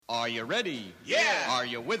Are you ready? Yeah! Are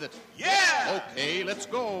you with it? Yeah! Okay, let's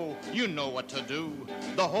go. You know what to do.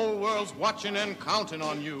 The whole world's watching and counting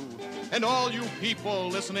on you. And all you people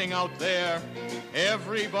listening out there,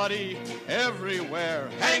 everybody, everywhere,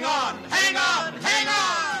 hang on, hang on, hang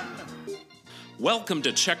on! Welcome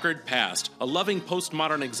to Checkered Past, a loving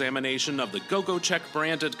postmodern examination of the Go-Go Check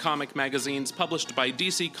branded comic magazines published by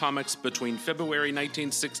DC Comics between February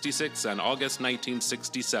 1966 and August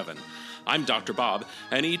 1967. I'm Dr. Bob,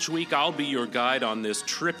 and each week I'll be your guide on this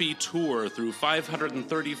trippy tour through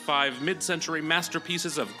 535 mid-century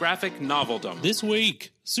masterpieces of graphic noveldom. This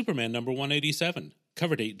week, Superman number 187.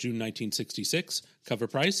 Cover date June 1966. Cover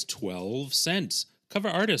price 12 cents. Cover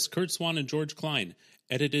artists Curt Swan and George Klein.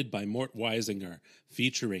 Edited by Mort Weisinger.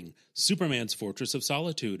 Featuring Superman's Fortress of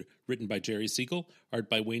Solitude, written by Jerry Siegel, art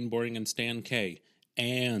by Wayne Boring and Stan Kaye.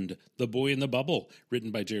 And The Boy in the Bubble,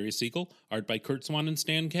 written by Jerry Siegel, art by Curt Swan and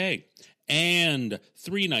Stan Kaye. And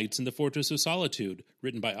Three Nights in the Fortress of Solitude,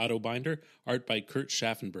 written by Otto Binder, art by Kurt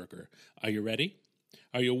Schaffenberger. Are you ready?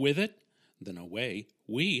 Are you with it? Then away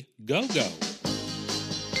we go.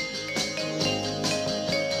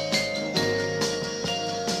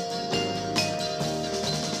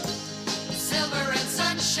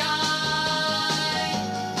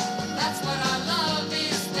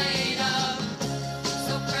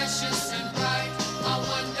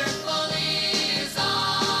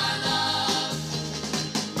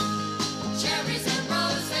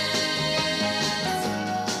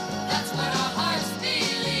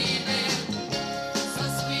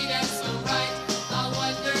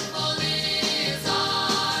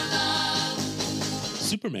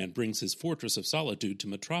 Superman brings his Fortress of Solitude to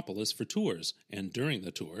Metropolis for tours, and during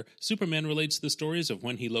the tour, Superman relates the stories of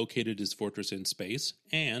when he located his fortress in space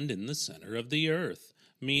and in the center of the Earth.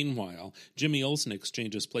 Meanwhile, Jimmy Olsen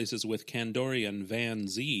exchanges places with Kandorian Van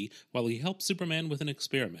Zee while he helps Superman with an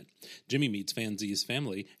experiment. Jimmy meets Van Zee's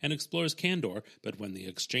family and explores Kandor, but when the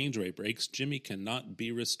exchange ray breaks, Jimmy cannot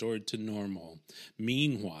be restored to normal.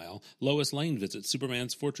 Meanwhile, Lois Lane visits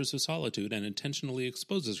Superman's Fortress of Solitude and intentionally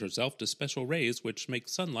exposes herself to special rays which make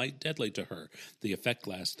sunlight deadly to her. The effect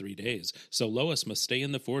lasts 3 days, so Lois must stay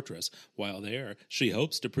in the fortress. While there, she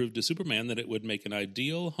hopes to prove to Superman that it would make an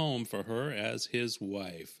ideal home for her as his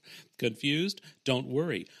wife. Confused? Don't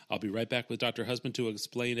worry. I'll be right back with Dr. Husband to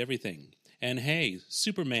explain everything. And hey,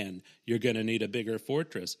 Superman, you're going to need a bigger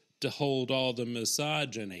fortress to hold all the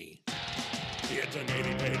misogyny. It's an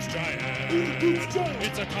 80-page giant.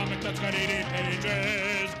 It's a comic that's got 80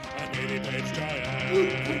 pages. An 80-page giant.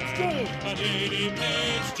 An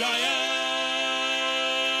 80-page giant.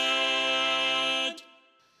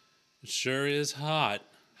 It sure is hot.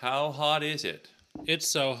 How hot is it? It's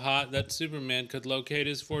so hot that Superman could locate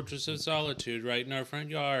his Fortress of Solitude right in our front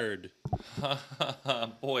yard.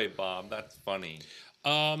 Boy, Bob, that's funny.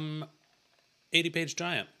 80-page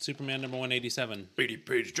giant, Superman number 187.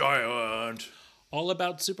 80-page giant. All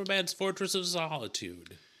about Superman's Fortress of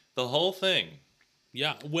Solitude. The whole thing.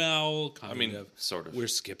 Yeah, well, kind of. Sort of. We're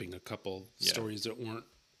skipping a couple stories that weren't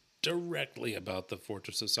directly about the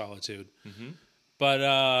Fortress of Solitude. Mm-hmm.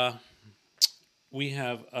 But, we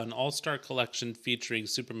have an all-star collection featuring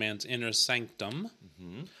Superman's Inner Sanctum,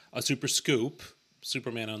 a super scoop.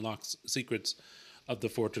 Superman unlocks secrets of the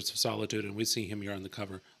Fortress of Solitude, and we see him here on the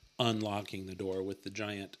cover unlocking the door with the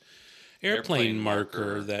giant airplane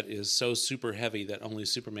marker that is so super heavy that only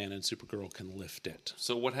Superman and Supergirl can lift it.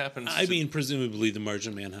 So what happens? I mean, presumably the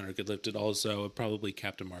Martian Manhunter could lift it also, probably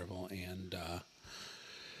Captain Marvel and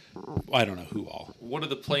I don't know who all. What are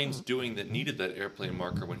the planes doing that needed that airplane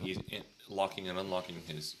marker when he's locking and unlocking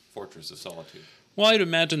his Fortress of Solitude? Well, I'd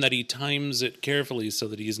imagine that he times it carefully so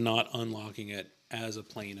that he's not unlocking it as a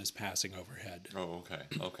plane is passing overhead. Oh,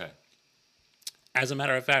 okay. As a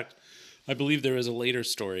matter of fact, I believe there is a later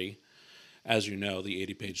story. As you know, the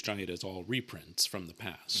 80-page giant is all reprints from the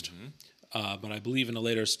past. Mm-hmm. But I believe in a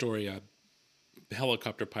later story, a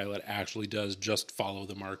helicopter pilot actually does just follow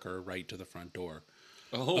the marker right to the front door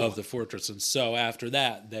of the fortress. And so after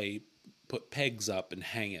that, they put pegs up and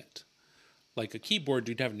hang it. Like a keyboard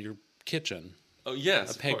you'd have in your kitchen. Oh,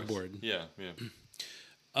 yes, a pegboard. Yeah.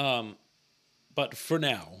 But for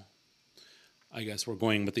now, I guess we're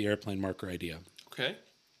going with the airplane marker idea. Okay.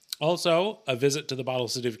 Also, a visit to the bottle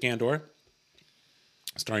city of Kandor,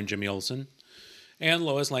 starring Jimmy Olsen. And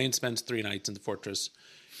Lois Lane spends 3 nights in the fortress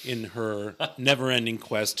in her never-ending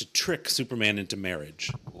quest to trick Superman into marriage.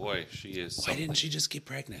 Boy, she is Why didn't she just get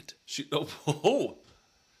pregnant? She's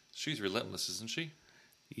relentless, isn't she?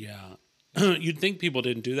 Yeah. You'd think people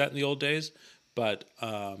didn't do that in the old days, but...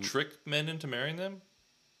 trick men into marrying them?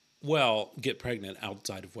 Well, get pregnant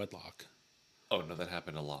outside of wedlock. Oh, no, that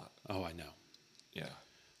happened a lot. Oh, I know. Yeah.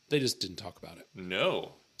 They just didn't talk about it.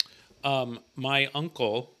 No. My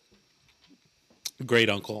uncle, great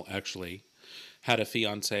uncle actually, had a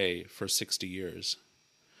fiancée for 60 years.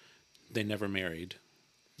 They never married.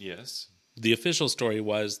 Yes. The official story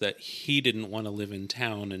was that he didn't want to live in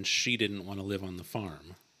town and she didn't want to live on the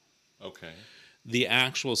farm. Okay. The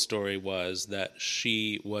actual story was that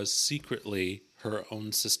she was secretly her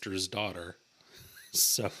own sister's daughter.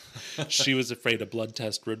 So she was afraid a blood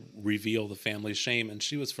test would reveal the family shame, and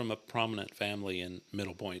she was from a prominent family in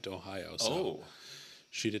Middle Point, Ohio. So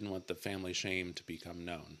she didn't want the family shame to become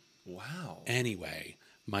known. Wow. Anyway,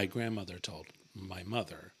 my grandmother told my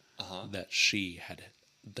mother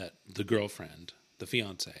that the girlfriend, the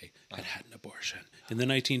fiancé, had had an abortion in the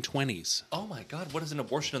 1920s. Oh my God, what is an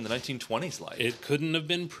abortion in the 1920s like? It couldn't have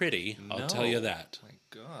been pretty, I'll tell you that. Oh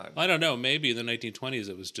my God. I don't know, maybe in the 1920s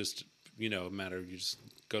it was just, a matter of you just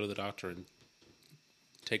go to the doctor and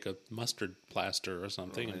take a mustard plaster or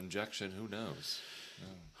something. Or an injection, who knows?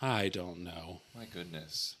 I don't know. My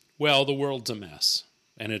goodness. Well, the world's a mess,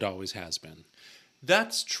 and it always has been.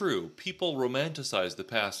 That's true. People romanticize the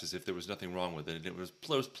past as if there was nothing wrong with it, and there was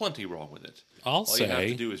plenty wrong with it. All you have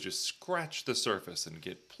to do is just scratch the surface and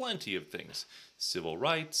get plenty of things. Civil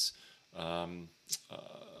rights, that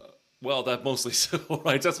mostly civil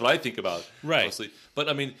rights. That's what I think about, right? Mostly. But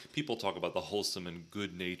I mean, people talk about the wholesome and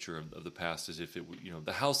good nature of the past as if it,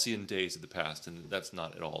 the halcyon days of the past, and that's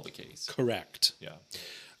not at all the case. Correct. Yeah,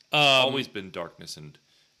 always been darkness and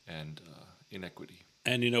inequity.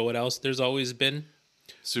 And you know what else? There's always been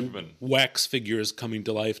Superman. Wax figures coming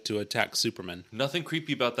to life to attack Superman. Nothing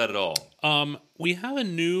creepy about that at all. We have a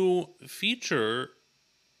new feature.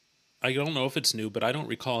 I don't know if it's new, but I don't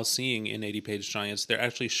recall seeing in 80 Page Giants. They're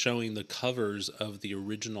actually showing the covers of the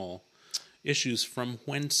original issues from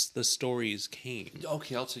whence the stories came.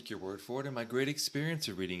 Okay, I'll take your word for it. In my great experience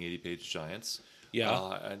of reading 80 Page Giants,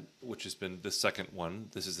 which has been the second one.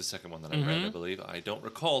 This is the second one that I read, I believe. I don't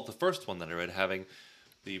recall the first one that I read having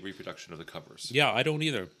the reproduction of the covers. Yeah, I don't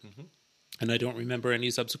either. And I don't remember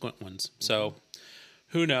any subsequent ones. So,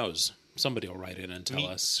 who knows? Somebody will write in and tell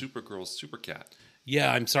us. Supergirl's Supercat.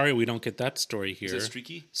 Yeah, I'm sorry we don't get that story here. Is it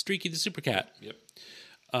Streaky? Streaky the Supercat. Yep.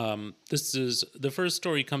 This is the first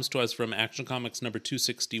story comes to us from Action Comics number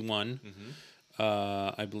 261.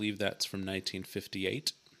 I believe that's from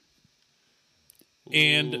 1958.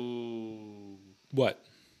 And what?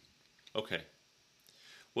 Okay.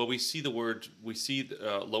 Well, we see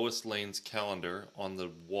Lois Lane's calendar on the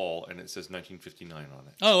wall, and it says 1959 on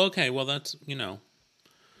it. Oh, okay. Well, that's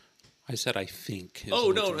I said I think.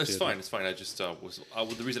 Oh no, it's fine. It's fine. I just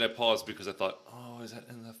the reason I paused because I thought, is that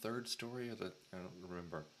in the third story or I don't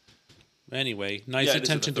remember. Anyway, nice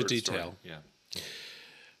attention to detail. Story. Yeah.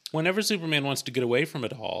 Whenever Superman wants to get away from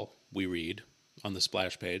it all, we read on the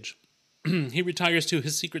splash page, he retires to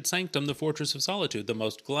his secret sanctum, the Fortress of Solitude, the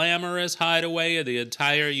most glamorous hideaway of the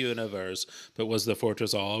entire universe. But was the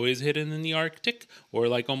fortress always hidden in the Arctic? Or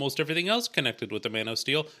like almost everything else connected with the Man of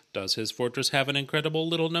Steel, does his fortress have an incredible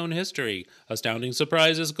little-known history? Astounding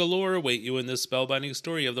surprises galore await you in this spellbinding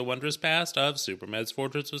story of the wondrous past of Superman's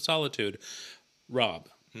Fortress of Solitude. Rob,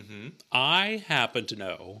 I happen to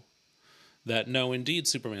know that no, indeed,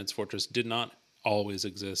 Superman's fortress did not always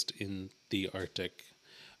exist in the Arctic.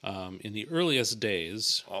 In the earliest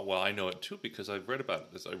days... Oh, well, I know it too because I've read about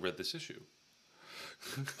it. I read this issue.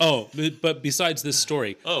 But besides this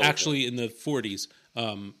story, actually okay. in the 40s,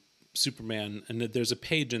 Superman, and there's a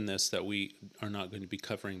page in this that we are not going to be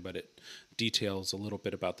covering, but it details a little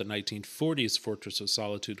bit about the 1940s Fortress of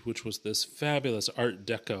Solitude, which was this fabulous Art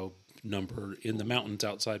Deco number in the mountains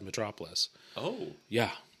outside Metropolis. Oh. Yeah.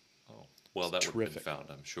 Oh. Well, that would have been found,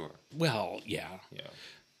 I'm sure. Well, yeah. Yeah.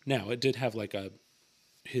 Now, it did have like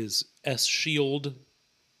his S shield.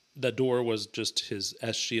 The door was just his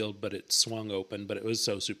S shield, but it swung open, but it was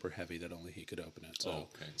so super heavy that only he could open it. So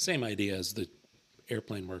same idea as the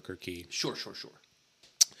airplane worker key. Sure.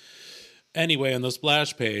 Anyway, on the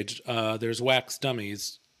splash page, there's wax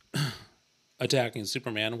dummies attacking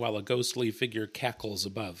Superman while a ghostly figure cackles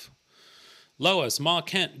above. Lois, Ma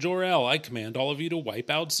Kent, Jor-El, I command all of you to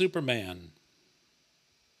wipe out Superman.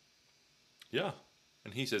 Yeah.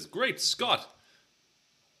 And he says, Great Scott!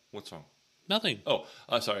 What's wrong? Nothing. Oh,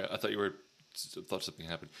 sorry. I thought something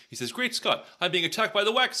happened. He says, Great Scott, I'm being attacked by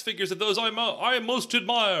the wax figures of those I most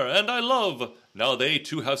admire and I love. Now they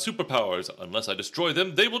too have superpowers. Unless I destroy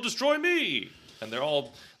them, they will destroy me. And they're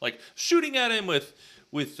all like shooting at him with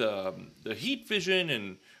the heat vision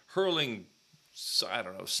and hurling, I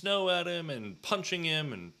don't know, snow at him and punching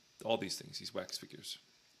him and all these things, these wax figures.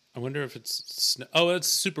 I wonder if it's snow. Oh, it's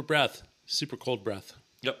super breath. Super cold breath.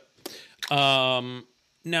 Yep.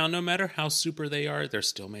 Now, no matter how super they are, they're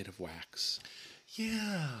still made of wax.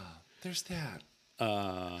 Yeah, there's that.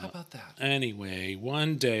 How about that? Anyway,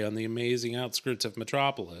 one day on the amazing outskirts of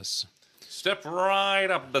Metropolis, Step right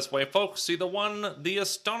up this way, folks. See the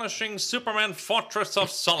astonishing Superman Fortress of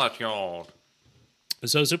Solitude.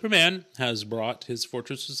 so Superman has brought his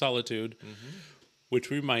Fortress of Solitude, which,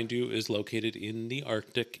 remind you, is located in the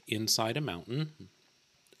Arctic inside a mountain.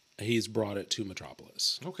 He's brought it to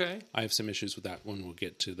Metropolis. Okay. I have some issues with that when we'll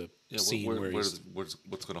get to the scene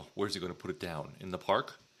where's he going to put it down? In the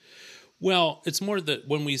park? Well, it's more that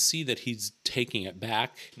when we see that he's taking it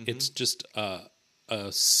back, it's just a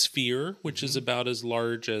sphere, which is about as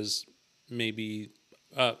large as maybe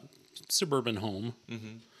a suburban home.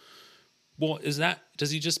 Well,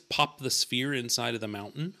 does he just pop the sphere inside of the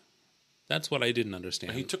mountain? That's what I didn't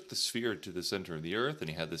understand. He took the sphere to the center of the Earth, and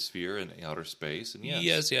he had the sphere in outer space, and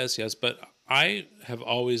yes. Yes. But I have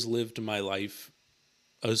always lived my life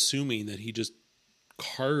assuming that he just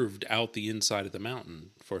carved out the inside of the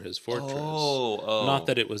mountain for his fortress. Oh. Not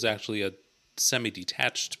that it was actually a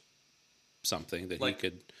semi-detached something that he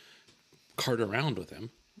could cart around with him.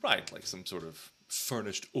 Right, like some sort of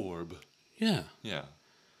furnished orb. Yeah. Yeah.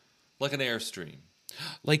 Like an Airstream.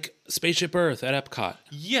 Like Spaceship Earth at Epcot.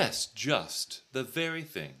 Yes, just the very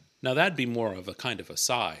thing. Now, that'd be more of a kind of a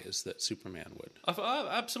size that Superman would.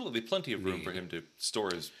 Absolutely, plenty of room for him to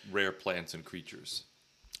store his rare plants and creatures.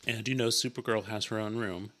 And you know Supergirl has her own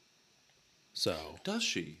room. So. Does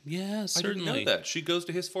she? Yeah, certainly. I didn't know that. She goes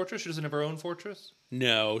to his fortress? She doesn't have her own fortress?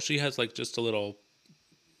 No, she has like just a little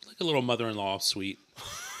mother-in-law suite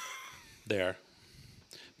there.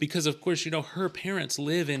 Because, of course, you know, her parents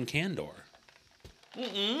live in Kandor.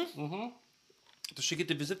 Does she get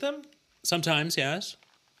to visit them? Sometimes, yes.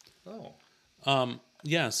 Oh.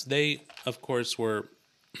 Yes, they, of course, were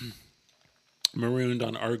marooned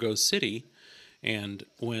on Argo City, and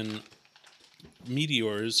when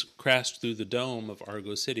meteors crashed through the dome of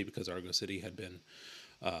Argo City, because Argo City had been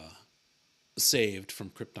saved from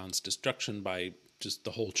Krypton's destruction by just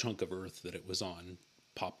the whole chunk of Earth that it was on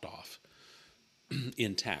popped off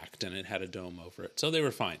intact, and it had a dome over it. So they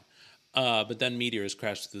were fine. But then meteors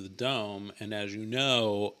crashed through the dome, and as you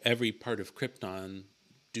know, every part of Krypton,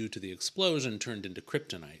 due to the explosion, turned into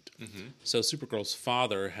kryptonite. So Supergirl's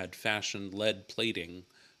father had fashioned lead plating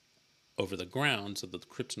over the ground so that the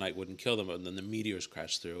kryptonite wouldn't kill them, and then the meteors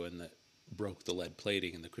crashed through and that broke the lead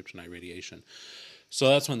plating and the kryptonite radiation. So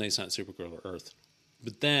that's when they sent Supergirl to Earth.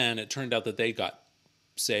 But then it turned out that they got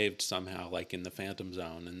saved somehow, like in the Phantom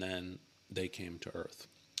Zone, and then they came to Earth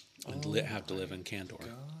and have to live in Kandor.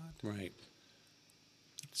 God. Right.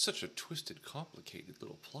 It's such a twisted, complicated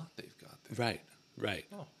little plot they've got there. Right.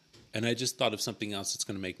 Oh. And I just thought of something else that's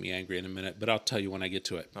going to make me angry in a minute, but I'll tell you when I get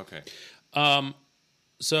to it. Okay.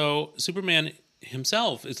 So Superman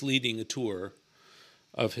himself is leading a tour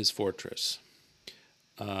of his fortress.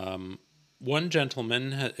 One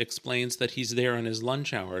gentleman explains that he's there on his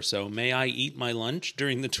lunch hour, so may I eat my lunch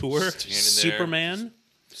during the tour, Standing Superman?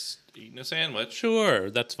 Just eating a sandwich.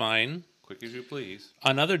 Sure, that's fine. Quick as you please.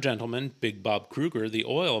 Another gentleman, Big Bob Kruger, the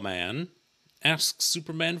oil man, asks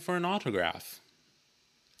Superman for an autograph.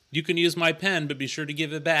 You can use my pen, but be sure to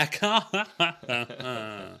give it back.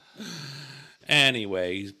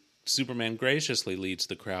 Anyway, Superman graciously leads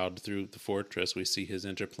the crowd through the fortress. We see his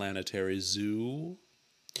interplanetary zoo.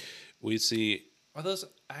 We see... Are those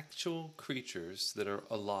actual creatures that are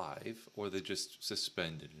alive, or are they just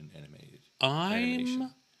suspended and animated?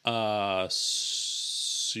 I'm assuming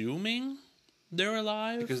they're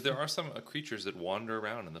alive. Because there are some creatures that wander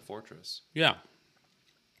around in the fortress. Yeah.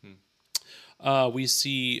 We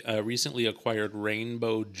see a recently acquired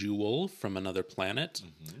rainbow jewel from another planet,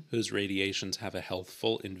 whose radiations have a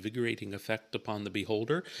healthful, invigorating effect upon the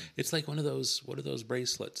beholder. It's like one of those, what are those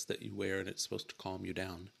bracelets that you wear and it's supposed to calm you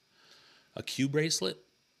down? A Q bracelet?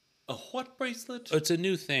 A what bracelet? It's a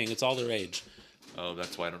new thing. It's all the rage. Oh,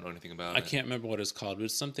 that's why I don't know anything about it. I can't remember what it's called, but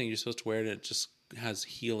it's something you're supposed to wear and it just has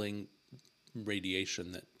healing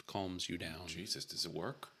radiation that calms you down. Jesus, does it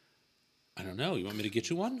work? I don't know. You want me to get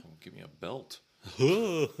you one? Oh, give me a belt.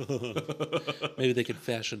 Maybe they could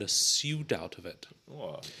fashion a suit out of it.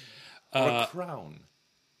 Oh, or a crown.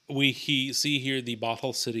 We see here the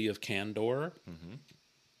bottle city of Kandor.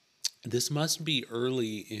 This must be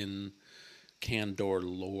early in Kandor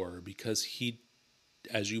lore because he,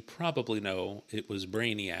 as you probably know, it was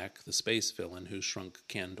Brainiac, the space villain, who shrunk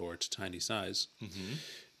Kandor to tiny size.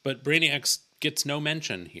 But Brainiac gets no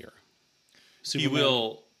mention here. Superman, He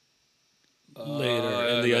will... later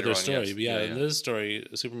in the other on, story. yes. But yeah, in this story,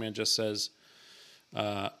 Superman just says,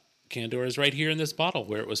 Kandor is right here in this bottle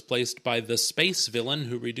where it was placed by the space villain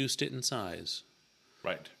who reduced it in size.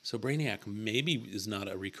 Right. So Brainiac maybe is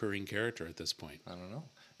not a recurring character at this point. I don't know.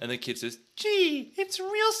 And the kid says, "Gee, it's a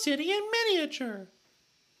real city in miniature."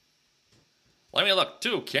 Let me look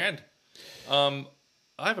too, kid. I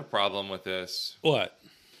have a problem with this. What?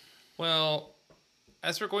 Well,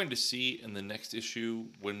 as we're going to see in the next issue,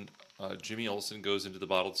 when Jimmy Olsen goes into the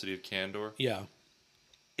bottled city of Kandor, Yeah.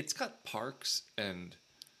 it's got parks and,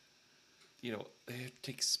 you know, they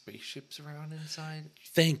take spaceships around inside.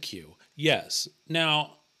 Thank you. Yes.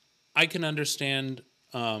 Now, I can understand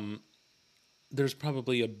there's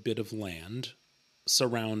probably a bit of land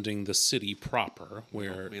surrounding the city proper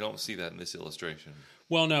where... We don't see that in this illustration.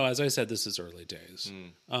 Well, no, as I said, this is early days.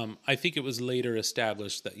 I think it was later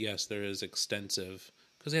established that, yes, there is extensive...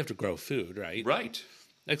 Because they have to grow food, right? Right.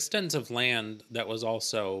 Extensive land that was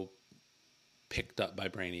also picked up by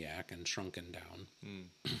Brainiac and shrunken down.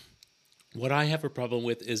 What I have a problem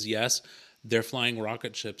with is, yes, they're flying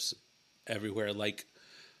rocket ships everywhere. Like,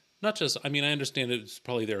 not just... I mean, I understand it's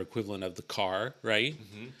probably their equivalent of the car, right?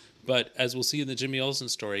 But as we'll see in the Jimmy Olsen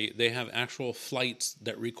story, they have actual flights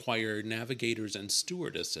that require navigators and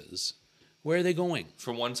stewardesses. Where are they going?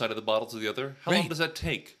 From one side of the bottle to the other? How long Right. does that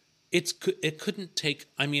take? It couldn't take...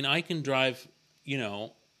 I mean, I can drive,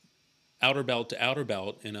 outer belt to outer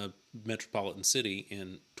belt in a metropolitan city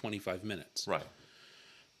in 25 minutes. Right.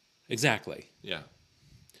 Exactly. Yeah.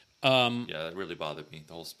 Yeah, that really bothered me,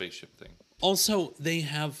 the whole spaceship thing. Also, they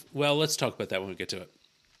have... Well, let's talk about that when we get to it.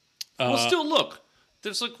 Well, still, look.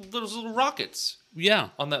 There's like those little rockets Yeah.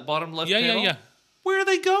 on that bottom left Yeah, panel. yeah. Where are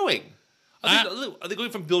they going? Are they going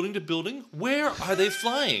from building to building? Where are they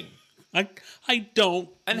flying? I don't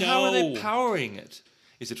And know. how are they powering it?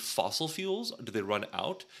 Is it fossil fuels? Do they run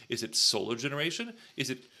out? Is it solar generation? Is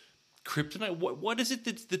it kryptonite? What is it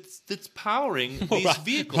that's powering these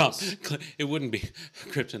vehicles? Well, it wouldn't be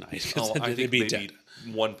kryptonite. 'Cause Oh, I they'd think be maybe dead.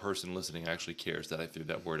 one person listening actually cares that I threw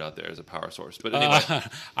that word out there as a power source. But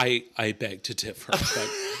anyway, I beg to differ.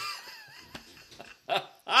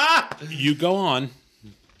 But you go on.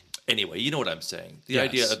 anyway, you know what I'm saying. The Yes.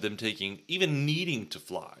 idea of them even needing to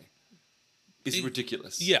fly is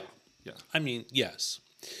ridiculous. Yeah. Yeah. I mean, yes.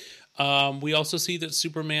 We also see that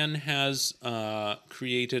Superman has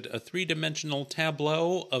created a 3-dimensional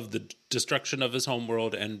tableau of the destruction of his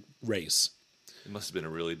homeworld and race. It must have been a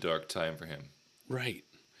really dark time for him Right.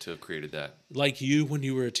 to have created that. Like you when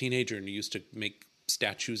you were a teenager and you used to make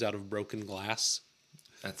statues out of broken glass.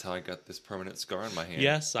 That's how I got this permanent scar on my hand.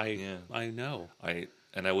 Yes, I know. I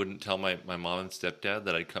wouldn't tell my mom and stepdad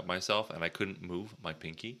that I'd cut myself and I couldn't move my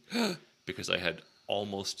pinky because I had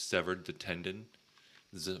almost severed the tendon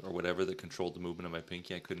or whatever that controlled the movement of my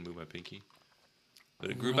pinky. I couldn't move my pinky. But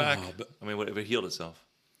it grew back. I mean, it healed itself.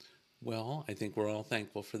 Well, I think we're all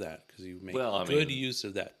thankful for that because you make Well, I good mean- use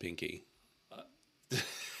of that pinky.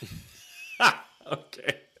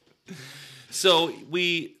 Okay. So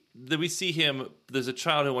we see him. There's a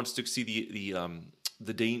child who wants to see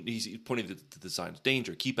he's pointing to the signs.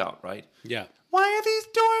 Danger, keep out, right? Yeah. Why are these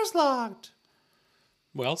doors locked?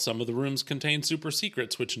 Well, some of the rooms contain super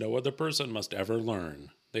secrets which no other person must ever learn.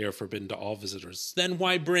 They are forbidden to all visitors. Then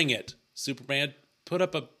why bring it? Superman, put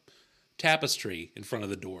up a tapestry in front of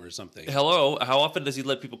the door or something. Hello, how often does he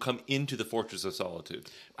let people come into the Fortress of Solitude?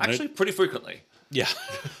 Actually, pretty frequently. Yeah.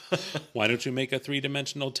 Why don't you make a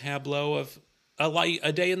 3-dimensional tableau of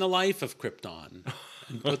a day in the life of Krypton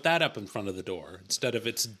and put that up in front of the door instead of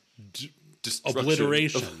its Destruction.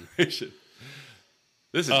 obliteration? This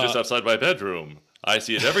is just outside my bedroom. I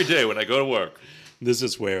see it every day when I go to work. This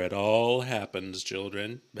is where it all happens,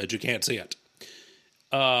 children, but you can't see it.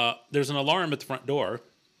 There's an alarm at the front door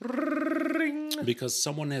because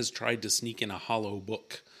someone has tried to sneak in a hollow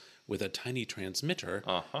book with a tiny transmitter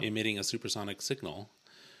emitting a supersonic signal.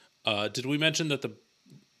 Did we mention that the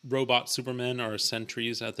robot Supermen are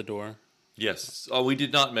sentries at the door? Yes. Oh, we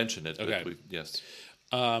did not mention it. Okay. Yes.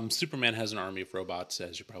 Superman has an army of robots,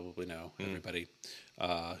 as you probably know, everybody,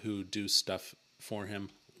 who do stuff for him.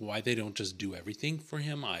 Why they don't just do everything for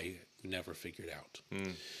him, I never figured out.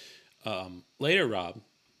 Later, Rob,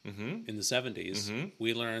 in the 70s,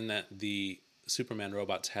 we learned that the Superman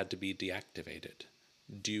robots had to be deactivated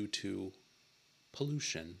due to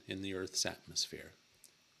pollution in the Earth's atmosphere.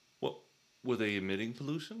 Well, were they emitting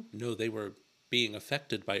pollution? No, they were being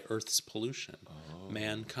affected by Earth's pollution.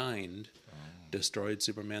 Mankind destroyed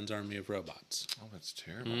Superman's army of robots. Oh, that's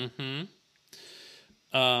terrible.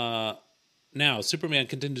 Now, Superman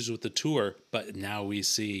continues with the tour, but now we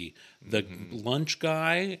see the lunch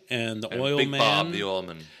guy and the oil Big man. Bob, the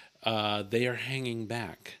oilman. They are hanging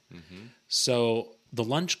back. So the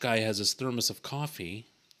lunch guy has his thermos of coffee,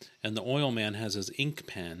 and the oil man has his ink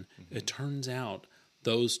pen. It turns out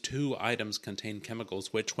Those two items contain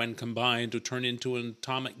chemicals which, when combined, will turn into an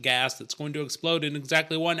atomic gas that's going to explode in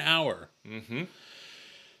exactly 1 hour. Mm-hmm.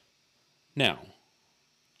 Now,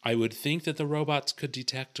 I would think that the robots could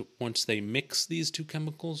detect once they mix these two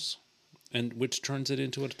chemicals, and which turns it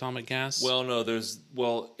into an atomic gas. Well, no,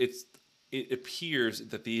 it appears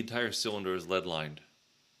that the entire cylinder is lead lined.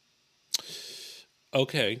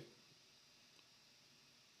 Okay.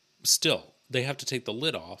 Still, they have to take the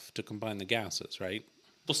lid off to combine the gases, right?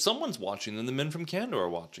 Well, someone's watching them. The men from Candor are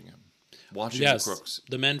watching him. Watching Yes, the crooks.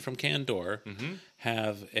 the men from Candor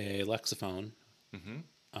have a Lexophone.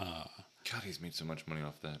 God, he's made so much money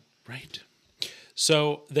off that. Right.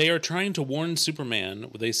 So they are trying to warn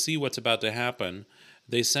Superman. They see what's about to happen.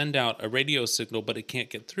 They send out a radio signal, but it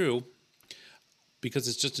can't get through because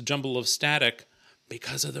it's just a jumble of static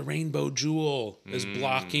because of the rainbow jewel is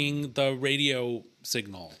blocking the radio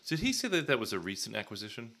signal. Did he say that was a recent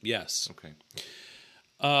acquisition? Yes. Okay.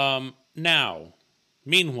 Now,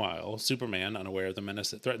 meanwhile, Superman, unaware of the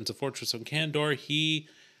menace that threatens the fortress of Kandor, he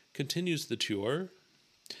continues the tour.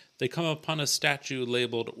 They come upon a statue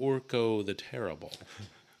labeled Orko the Terrible.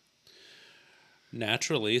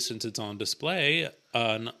 Naturally, since it's on display,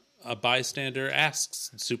 a bystander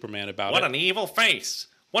asks Superman about What it. an evil face!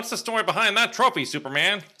 What's the story behind that trophy,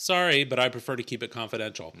 Superman? Sorry, but I prefer to keep it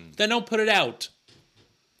confidential. Then don't put it out.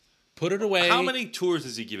 Put it away. How many tours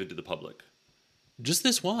has he given to the public? Just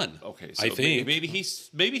this one. Okay, so I think. maybe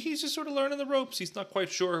he's just sort of learning the ropes. He's not quite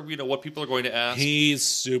sure, what people are going to ask. He's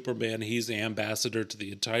Superman. He's the ambassador to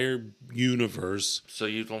the entire universe. So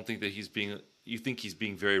you don't think that you think he's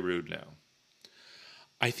being very rude now?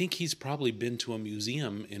 I think he's probably been to a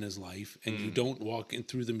museum in his life, and you don't walk in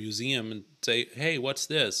through the museum and say, hey, what's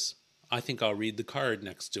this? I think I'll read the card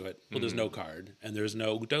next to it. Well, there's no card, and there's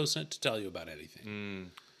no docent to tell you about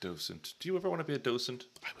anything. Docent. Do you ever want to be a docent?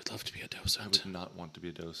 I would love to be a docent. I would not want to be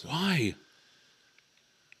a docent. Why?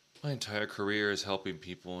 My entire career is helping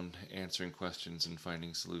people and answering questions and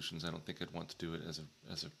finding solutions. I don't think I'd want to do it as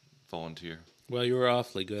a volunteer. Well, you were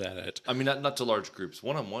awfully good at it. I mean, not to large groups.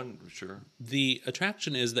 One-on-one, sure. The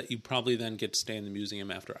attraction is that you probably then get to stay in the museum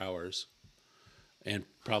after hours and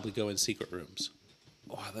probably go in secret rooms.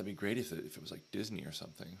 Oh, that'd be great if it was like Disney or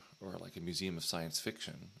something, or like a museum of science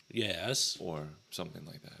fiction, Yes. or something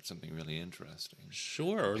like that. Something really interesting.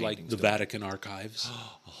 Sure, or like Paintings the going- Vatican archives.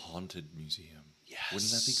 A haunted museum. Yes.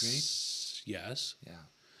 Wouldn't that be great? Yes. Yeah.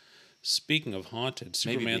 Speaking of haunted,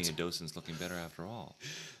 Maybe being a docent's looking better after all.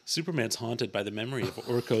 Superman's haunted by the memory of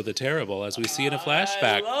Orko the Terrible, as we see in a flashback.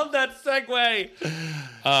 I love that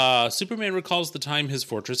segue. Superman recalls the time his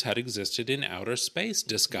fortress had existed in outer space,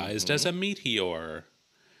 disguised as a meteor.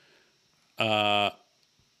 A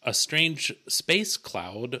strange space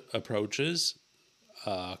cloud approaches.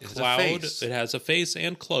 Cloud. face. It has a face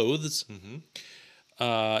and clothes.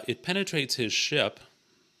 It penetrates his ship.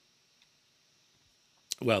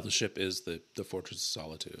 Well, the ship is the Fortress of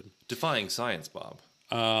Solitude. Defying science, Bob.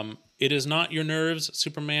 It is not your nerves,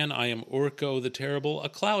 Superman. I am Orko the Terrible, a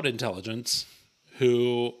cloud intelligence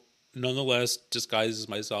who nonetheless disguises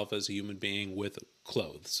myself as a human being with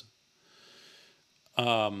clothes.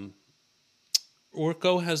 Orko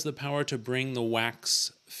has the power to bring the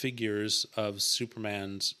wax figures of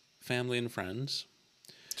Superman's family and friends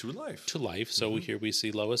To life. to life. So here we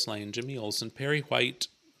see Lois Lane, Jimmy Olsen, Perry White,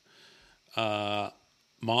 Ma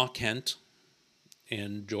Kent,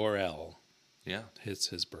 and Jor-El. Yeah.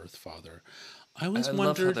 His birth father. I always I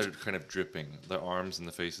love how wondered. they're kind of dripping. Their arms and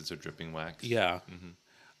the faces are dripping wax. Yeah.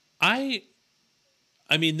 I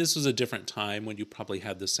mean, this was a different time when you probably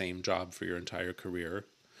had the same job for your entire career.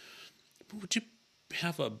 But would you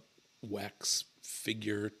have a wax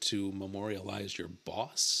figure to memorialize your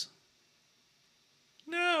boss?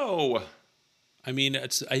 No. I mean,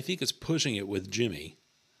 I think it's pushing it with Jimmy.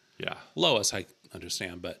 Yeah. Lois, I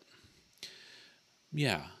understand, but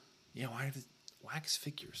yeah. Yeah, why are the wax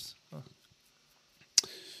figures? Huh.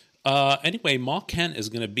 Anyway, Ma Kent is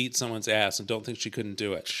going to beat someone's ass and don't think she couldn't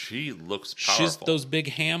do it. She looks powerful. She's those big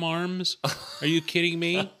ham arms. Are you kidding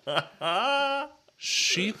me?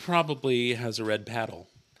 She probably has a red paddle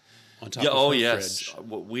on top of her yes. fridge.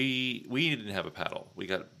 We didn't have a paddle. We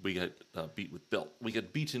got beat with belt. We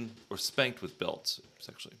got beaten or spanked with belts. It's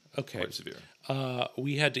actually quite severe.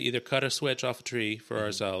 We had to either cut a switch off a tree for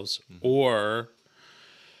ourselves or,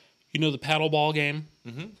 the paddle ball game?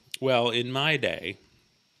 Well, in my day,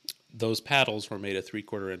 those paddles were made of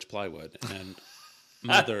 3/4 inch plywood. And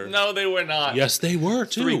Mother... No, they were not. Yes, they were,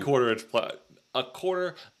 too. 3/4 inch plywood. A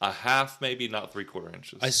quarter, a half, maybe, not 3/4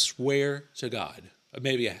 inches. I swear to God.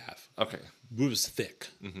 Maybe a half. Okay. It was thick.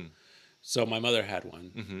 So my mother had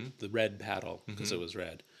one, the red paddle, because it was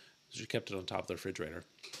red. She kept it on top of the refrigerator.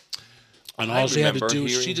 And I all she had to remember do,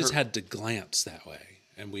 she hearing just her- had to glance that way,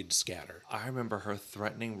 and we'd scatter. I remember her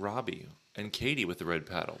threatening Robbie and Katie with the red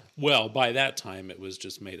paddle. Well, by that time, it was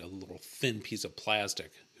just made a little thin piece of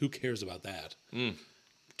plastic. Who cares about that?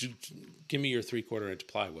 Give me your 3/4-inch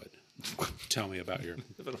plywood. Tell me about your...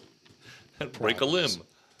 That'd break a limb.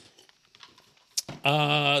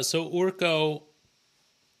 So Urko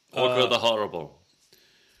Orko the Horrible.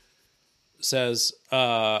 says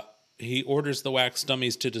he orders the wax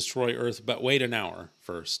dummies to destroy Earth, but wait an hour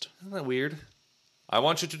first. Isn't that weird? I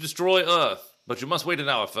want you to destroy Earth, but you must wait an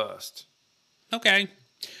hour first. Okay.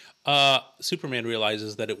 Superman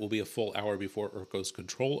realizes that it will be a full hour before Urko's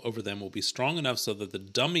control over them will be strong enough so that the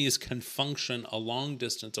dummies can function a long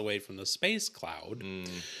distance away from the space cloud.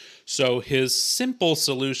 So his simple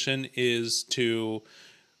solution is to,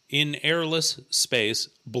 in airless space,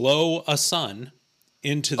 blow a sun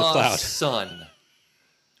into the A cloud. sun.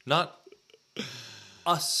 Not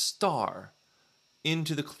a star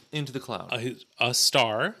into the cloud. A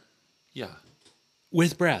star Yeah.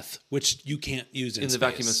 with breath, which you can't use in In the space.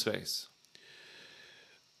 vacuum of space.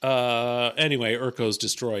 Anyway, Urko's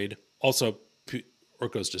destroyed. Also,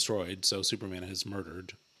 Urko's destroyed, so Superman has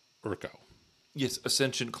murdered Urko. Yes, a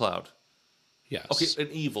sentient cloud. Yes. Okay, an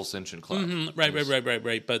evil sentient cloud.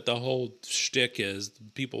 Right. But the whole shtick is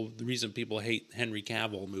the reason people hate Henry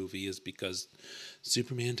Cavill movie is because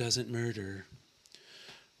Superman doesn't murder.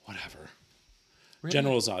 Whatever. Really?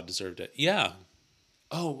 General Zod deserved it. Yeah.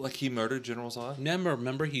 Oh, like he murdered General Zod?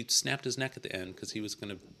 Remember he snapped his neck at the end because he was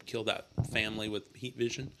going to kill that family with heat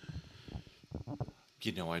vision.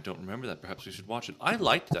 You know, I don't remember that. Perhaps we should watch it. I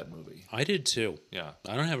liked that movie. I did too. Yeah.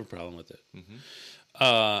 I don't have a problem with it.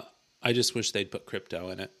 I just wish they'd put Crypto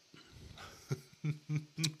in it.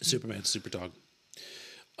 Superman's super dog.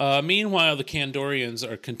 Meanwhile, the Kandorians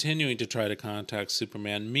are continuing to try to contact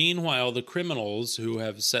Superman. Meanwhile, the criminals who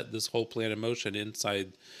have set this whole plan in motion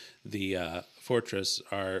inside the fortress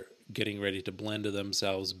are getting ready to blend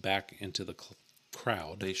themselves back into the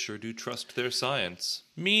crowd. They sure do trust their science.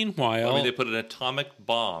 Meanwhile, I mean, they put an atomic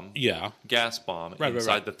bomb, yeah. gas bomb, Right,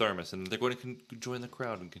 inside the thermos, and they're going to join the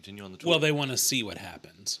crowd and continue on the tour. Well, they want to see what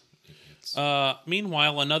happens.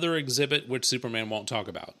 Meanwhile, another exhibit which Superman won't talk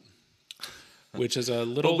about, which is a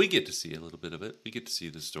little. Well, we get to see a little bit of it. We get to see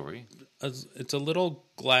the story. It's a little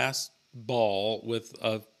glass ball with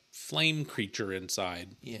a flame creature inside.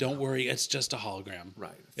 Yeah. Don't worry, it's just a hologram.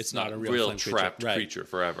 Right. It's not a real flame trapped creature. creature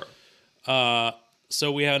forever. So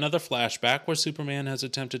we have another flashback where Superman has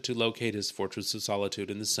attempted to locate his Fortress of Solitude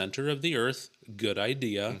in the center of the Earth. Good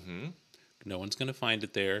idea. Mm-hmm. No one's going to find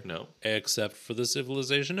it there. No. Except for the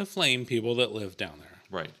civilization of flame people that live down there.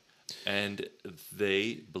 Right. And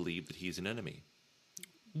they believe that he's an enemy.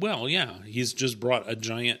 Well, yeah. He's just brought a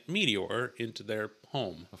giant meteor into their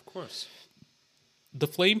home. Of course. The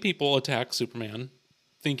flame people attack Superman,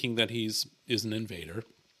 thinking that is an invader.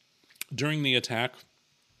 During the attack,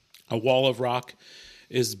 a wall of rock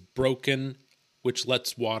is broken, which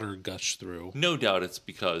lets water gush through. No doubt it's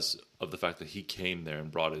because of the fact that he came there and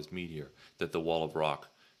brought his meteor that the wall of rock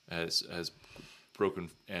has broken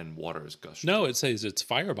and water has gushed. No, it says it's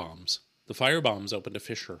fire bombs. The fire bombs opened a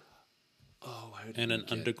fissure, Oh, I and didn't an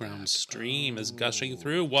get underground that. stream is gushing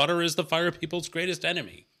through. Water is the fire people's greatest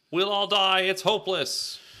enemy. We'll all die. It's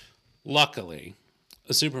hopeless. Luckily,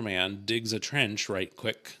 Superman digs a trench right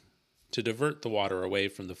quick to divert the water away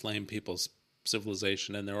from the flame people's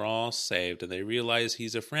civilization, and they're all saved, and they realize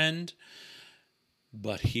he's a friend,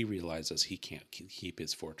 but he realizes he can't keep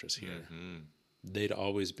his fortress here. Mm-hmm. They'd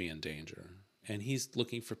always be in danger, and he's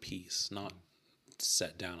looking for peace, not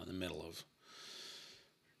set down in the middle of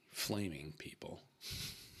flaming people.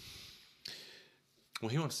 Well,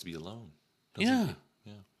 he wants to be alone. doesn't Yeah.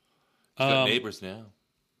 he? Yeah. He's got neighbors now.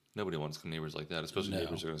 Nobody wants neighbors like that, especially No.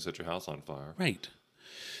 neighbors who are going to set your house on fire. Right.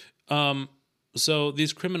 So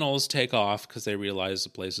these criminals take off because they realize the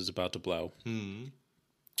place is about to blow. Mm-hmm.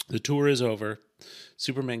 The tour is over.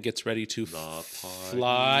 Superman gets ready to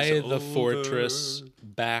fly the fortress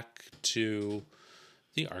back to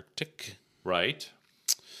the Arctic. Right.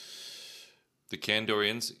 The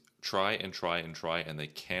Kandorians try, and they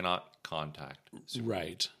cannot contact Superman.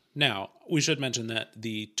 Right. Now, we should mention that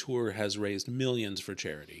the tour has raised millions for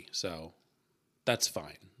charity, so that's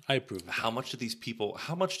fine. I approve of that. How much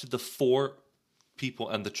did the 4 people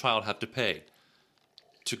and the child have to pay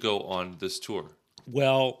to go on this tour?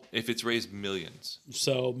 Well, If it's raised millions.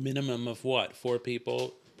 so minimum of what? 4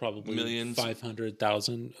 people? Probably Millions.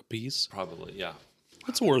 500,000 apiece. Probably, yeah.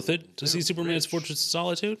 It's worth it to see They're Superman's rich. Fortress of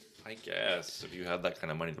Solitude. I guess if you have that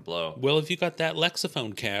kind of money to blow. Well, if you got that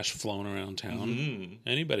Lexophone cash flowing around town,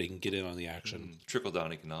 anybody can get in on the action. Trickle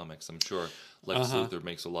down economics. I'm sure Lex Luthor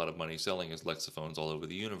makes a lot of money selling his Lexophones all over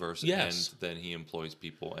the universe, Yes. and then he employs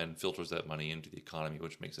people and filters that money into the economy,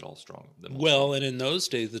 which makes it all strong. Well, and in those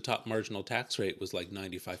days, the top marginal tax rate was like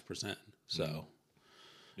 95%. So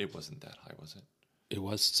It wasn't that high, was it? it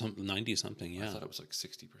was some 90 something. I Yeah. thought it was like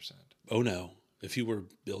 60%. Oh no! If you were a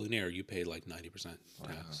billionaire, you paid like 90%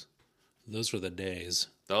 tax. Those were the days.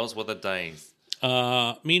 Those were the days.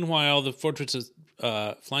 Meanwhile, the fortress is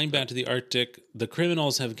flying back to the Arctic. The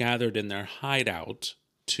criminals have gathered in their hideout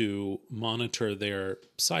to monitor their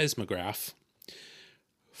seismograph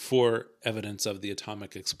for evidence of the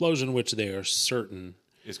atomic explosion, which they are certain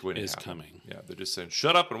It's going to is happen. coming. Yeah, they're just saying,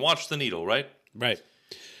 shut up and watch the needle, right? Right.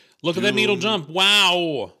 Look at that needle jump.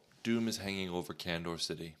 Wow. Doom is hanging over Kandor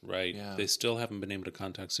City. Right. Yeah. They still haven't been able to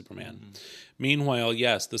contact Superman. Meanwhile,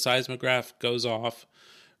 yes, the seismograph goes off,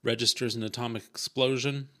 registers an atomic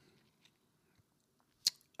explosion.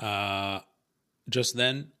 Just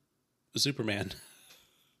then, Superman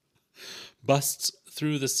busts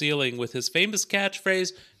through the ceiling with his famous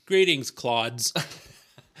catchphrase, "Greetings, Clods."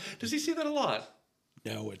 Does he see that a lot?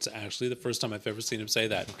 No, it's actually the first time I've ever seen him say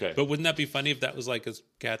that. Okay. But wouldn't that be funny if that was like his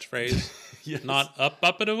catchphrase? Yes. Not up,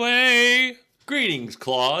 up, and away. Greetings,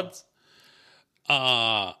 Clods.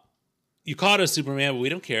 You caught us, Superman, but we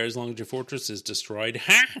don't care as long as your fortress is destroyed.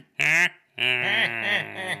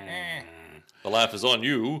 The laugh is on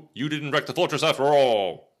you. You didn't wreck the fortress after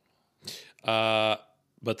all.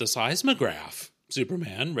 But the seismograph,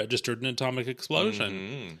 Superman, registered an atomic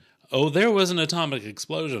explosion. Oh, there was an atomic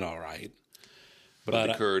explosion, all right. But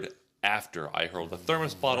it occurred after I hurled a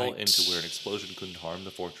thermos bottle into where an explosion couldn't harm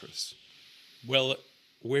the fortress. Well,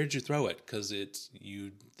 where'd you throw it? Because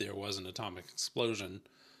there was an atomic explosion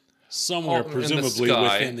somewhere, presumably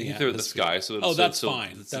within the you threw it in the atmosphere. sky, so That's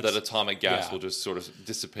fine. So that atomic gas yeah. will just sort of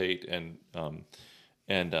dissipate and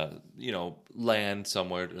land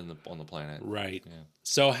somewhere on the planet. Right.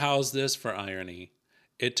 So how's this for irony?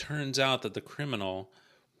 It turns out that the criminal,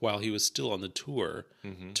 while he was still on the tour,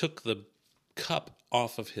 took the cup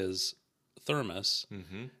off of his thermos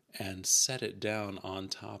and set it down on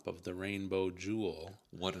top of the rainbow jewel.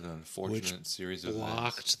 What an unfortunate series of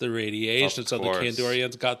Blocked events. the radiation, Of so the course.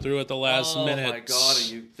 Kandorians got through at the last minute. Oh my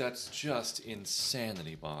God, that's just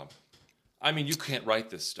insanity, Bob. I mean, you can't write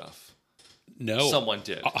this stuff. No. Someone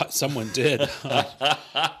did. Someone did.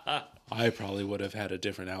 I probably would have had a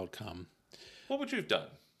different outcome. What would you have done?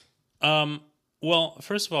 Well,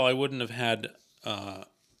 first of all, I wouldn't have had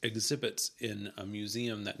exhibits in a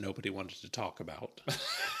museum that nobody wanted to talk about.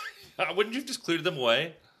 Wouldn't you have just cleared them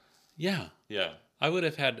away? Yeah. Yeah. I would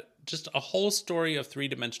have had just a whole story of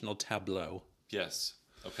three-dimensional tableau. Yes.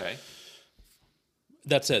 Okay.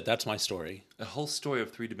 That's it. That's my story. A whole story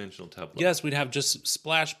of three-dimensional tableau. Yes, we'd have just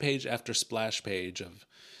splash page after splash page of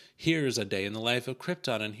here's a day in the life of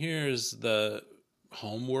Krypton, and here's the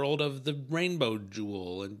home world of the Rainbow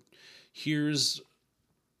Jewel, and here's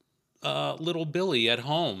little Billy at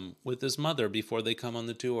home with his mother before they come on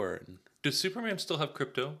the tour. Does Superman still have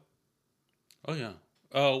crypto? Oh, yeah.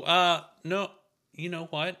 Oh, no. You know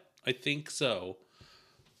what? I think so.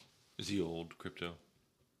 Is he old crypto?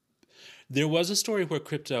 There was a story where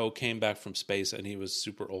Krypto came back from space and he was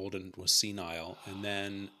super old and was senile. And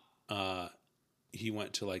then he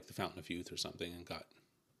went to like the Fountain of Youth or something and got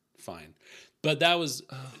fine. But that was,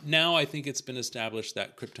 now I think it's been established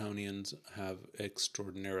that Kryptonians have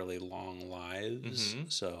extraordinarily long lives.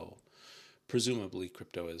 So presumably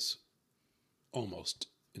Krypto is almost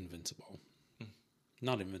invincible.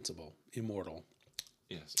 Not invincible, immortal.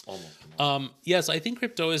 Yes, almost. Yes, I think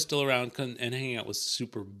Krypto is still around and hanging out with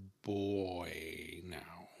Superboy now,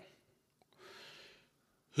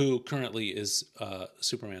 who currently is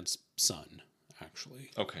Superman's son, actually,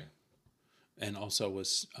 Okay. and also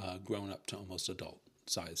was grown up to almost adult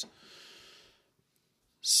size.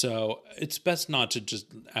 So it's best not to just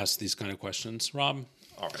ask these kind of questions, Rob.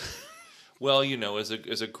 All right. Well, as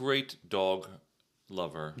a great dog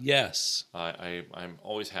lover, Yes. I'm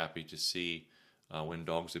always happy to see when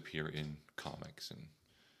dogs appear in comics and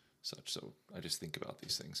such. So I just think about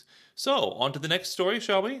these things. So on to the next story,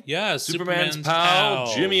 shall we? Yeah, Superman's Superman's pal,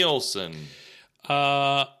 pal. Jimmy Olsen.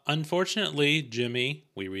 Unfortunately, Jimmy,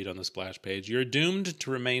 we read on the splash page, you're doomed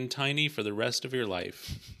to remain tiny for the rest of your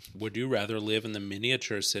life. Would you rather live in the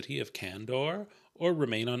miniature city of Kandor or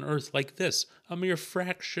remain on Earth like this, a mere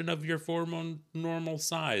fraction of your former normal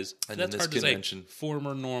size? And That's then this hard to convention- say.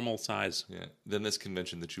 Former normal size. Yeah. Then this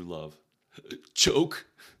convention that you love. Choke.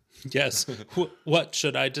 Yes. What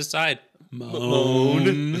should I decide?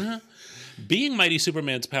 Moan. Being Mighty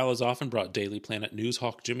Superman's pal has often brought Daily Planet news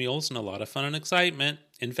hawk Jimmy Olsen a lot of fun and excitement.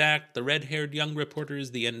 In fact, the red-haired young reporter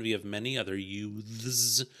is the envy of many other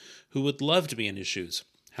youths who would love to be in his shoes.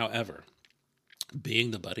 However,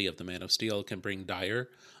 being the buddy of the Man of Steel can bring dire,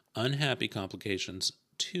 unhappy complications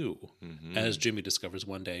too, as Jimmy discovers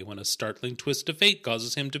one day when a startling twist of fate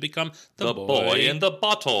causes him to become The boy in the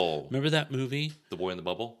bottle. Remember that movie? The Boy in the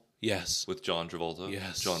Bubble Yes. with John Travolta.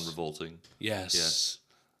 Yes. John Revolting. Yes. Yes.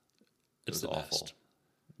 It's was the awful. best.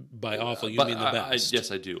 By awful, you But mean the best.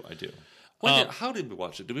 yes, I do. How did we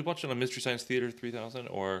watch it? Did we watch it on Mystery Science Theater 3000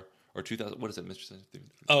 or 2000? What is it? Mystery Science Theater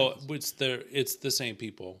 3000? Oh, it's the same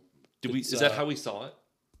people. Did we? Is that how we saw it?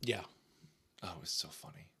 Yeah. Oh, it was so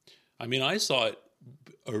funny. I mean, I saw it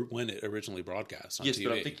when it originally broadcast on Yes, TV.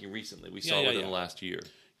 but I'm thinking recently. We saw it within the last year.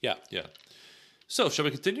 Yeah. Yeah. So, shall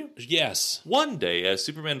we continue? Yes. One day, as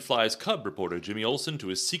Superman flies Cub reporter Jimmy Olsen to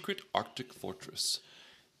his secret Arctic fortress.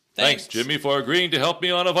 Thanks, Jimmy, for agreeing to help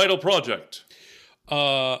me on a vital project.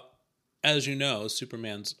 As you know,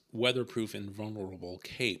 Superman's weatherproof invulnerable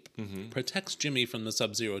cape protects Jimmy from the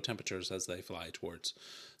sub-zero temperatures as they fly towards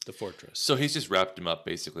the fortress. So he's just wrapped him up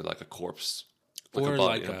basically like a corpse. Like Or a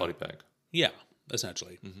body, like in a body bag. Yeah,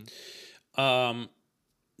 essentially.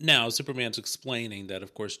 Now, Superman's explaining that,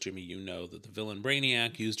 of course, Jimmy, you know that the villain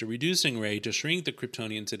Brainiac used a reducing ray to shrink the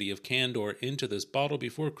Kryptonian city of Kandor into this bottle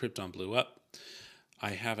before Krypton blew up.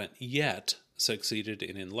 I haven't yet succeeded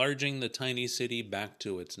in enlarging the tiny city back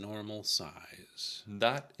to its normal size.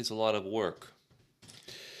 That is a lot of work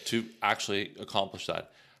to actually accomplish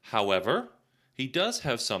that. However, he does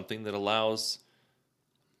have something that allows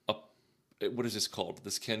what is this called?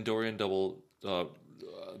 This Kandorian double,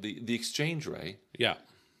 the exchange ray. Yeah.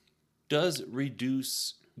 Does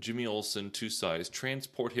reduce Jimmy Olsen to size,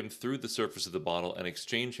 transport him through the surface of the bottle, and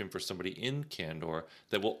exchange him for somebody in Kandor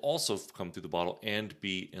that will also come through the bottle and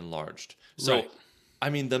be enlarged. So, Right. I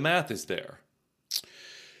mean, the math is there.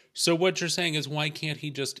 So what you're saying is, why can't he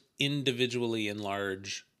just individually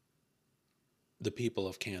enlarge the people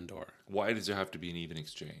of Kandor? Why does there have to be an even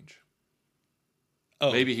exchange?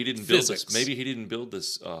 Oh, Maybe he didn't build physics. this. Maybe he didn't build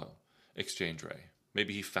this exchange ray.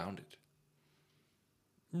 Maybe he found it.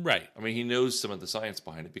 Right. I mean, he knows some of the science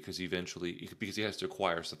behind it because he has to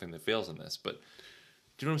acquire something that fails in this. But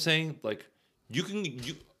do you know what I'm saying? Like, you can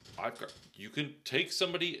take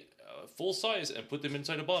somebody full size and put them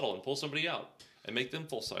inside a bottle and pull somebody out and make them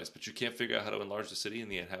full size, but you can't figure out how to enlarge the city and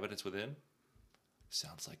the inhabitants within.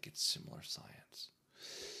 Sounds like it's similar science.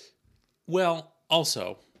 Well,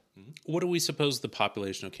 also, what do we suppose the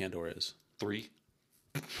population of Kandor is? 3.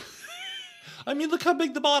 I mean, look how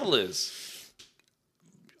big the bottle is.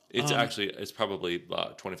 It's probably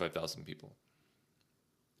 25,000 people.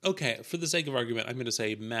 Okay, for the sake of argument, I'm going to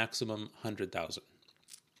say maximum 100,000.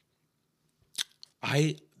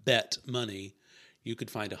 I bet money you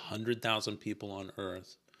could find 100,000 people on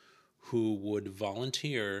Earth who would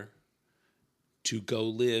volunteer to go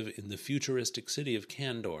live in the futuristic city of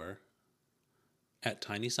Kandor at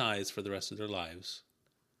tiny size for the rest of their lives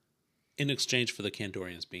in exchange for the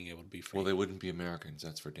Kandorians being able to be free. Well, they wouldn't be Americans,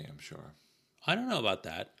 that's for damn sure. I don't know about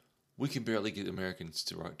that. We can barely get Americans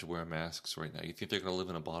to wear masks right now. You think they're going to live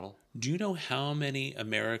in a bottle? Do you know how many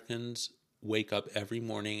Americans wake up every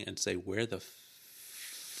morning and say, where the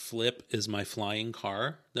flip is my flying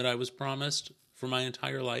car that I was promised for my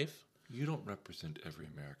entire life? You don't represent every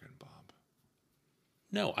American, Bob.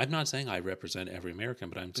 No, I'm not saying I represent every American,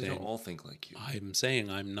 but They don't all think like you. I'm saying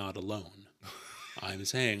I'm not alone. I'm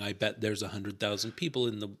saying I bet there's 100,000 people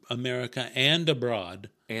in America and abroad.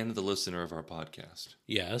 And the listener of our podcast.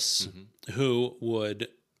 Yes, who would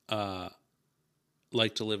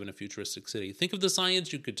like to live in a futuristic city. Think of the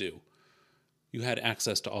science you could do. You had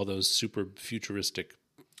access to all those super futuristic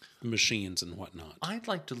machines and whatnot. I'd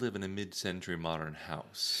like to live in a mid-century modern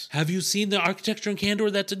house. Have you seen the architecture in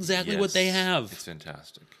Kandor? That's exactly what they have. It's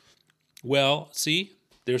fantastic. Well, see,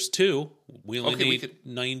 there's 2. We only Okay, we need could-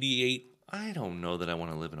 98. I don't know that I want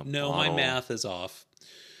to live in a No, bottle. my math is off.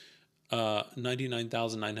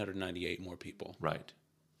 99,998 more people. Right.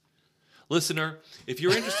 Listener, if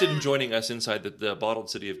you're interested in joining us inside the bottled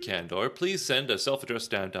city of Kandor, please send a self-addressed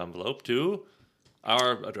stamped envelope to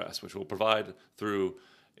our address, which we'll provide through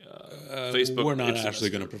Facebook. We're not Instant actually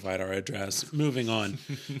going to provide our address. Moving on.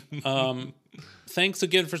 Thanks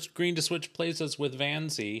again for agreeing to switch places with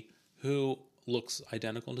Vansy, who looks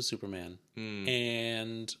identical to Superman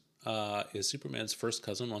and is Superman's first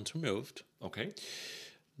cousin once removed. Okay.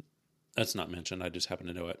 That's not mentioned. I just happen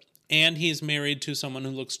to know it. And he's married to someone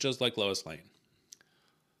who looks just like Lois Lane.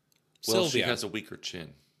 Well, Sylvia. she has a weaker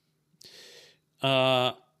chin.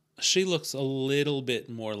 She looks a little bit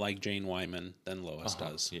more like Jane Wyman than Lois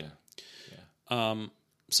does. Yeah.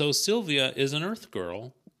 So Sylvia is an Earth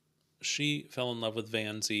girl. She fell in love with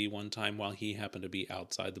Van Zee one time while he happened to be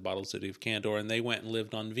outside the bottle city of Kandor, and they went and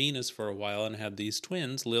lived on Venus for a while and had these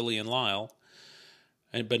twins, Lily and Lyle.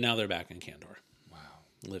 But now they're back in Kandor. Wow.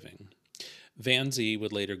 Living. Van Zee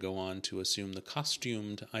would later go on to assume the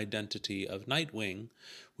costumed identity of Nightwing,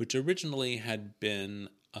 which originally had been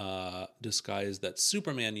disguise that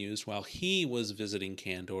Superman used while he was visiting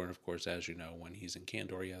Kandor. And of course, as you know, when he's in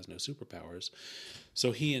Kandor, he has no superpowers.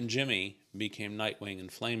 So he and Jimmy became Nightwing and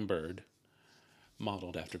Flamebird,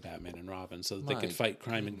 modeled after Batman and Robin, so that they could fight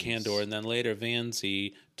crime in Kandor. And then later, Van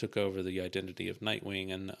Zee took over the identity of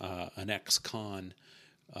Nightwing, and an ex-con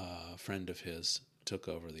friend of his took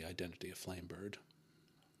over the identity of Flamebird.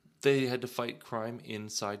 They had to fight crime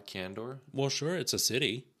inside Kandor? Well, sure, it's a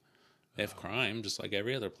city. They have crime, just like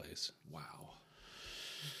every other place. Wow.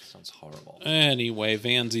 Sounds horrible. Anyway,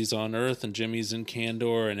 Van Zee's on Earth, and Jimmy's in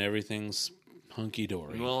Kandor, and everything's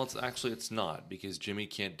hunky-dory. Well, it's not, because Jimmy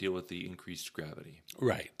can't deal with the increased gravity.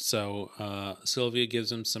 Right. So Sylvia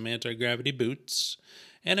gives him some anti-gravity boots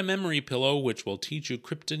and a memory pillow, which will teach you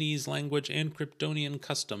Kryptonese language and Kryptonian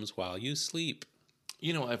customs while you sleep.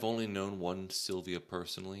 You know, I've only known one Sylvia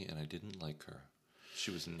personally, and I didn't like her.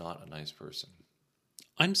 She was not a nice person.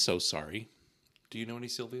 I'm so sorry. Do you know any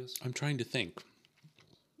Sylvias? I'm trying to think.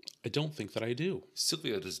 I don't think that I do.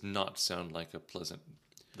 Sylvia does not sound like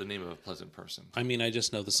the name of a pleasant person. I mean, I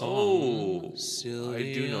just know the song. Oh, Sylvia,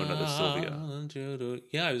 I do know another Sylvia.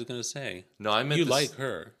 Yeah, I was going to say. No, I meant you like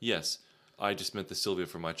her. Yes, I just meant the Sylvia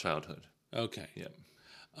from my childhood. Okay.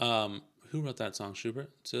 Yeah. Who wrote that song, Schubert?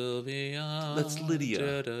 Sylvia. That's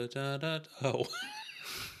Lydia. Oh.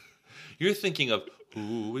 You're thinking of,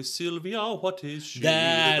 who is Sylvia? What is she?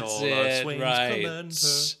 That's all our it, swains right. commend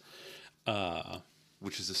her.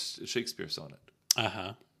 Which is a Shakespeare sonnet.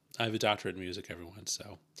 Uh-huh. I have a doctorate in music, everyone,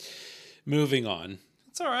 so. Moving on.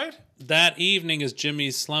 It's all right. That evening, as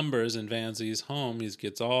Jimmy slumbers in Van Zee's home, he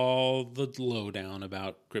gets all the lowdown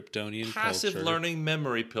about Kryptonian Passive culture. learning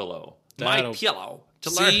memory pillow. That'll- My pillow.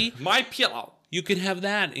 See? Learn my pillow. You could have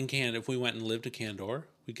that in Canada if we went and lived in Kandor.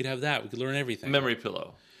 We could have that. We could learn everything. Memory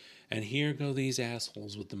pillow. And here go these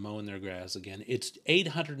assholes with the mowing their grass again. It's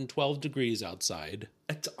 812 degrees outside.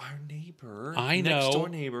 It's our neighbor. I know. Next door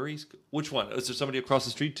neighbor. Which one? Is there somebody across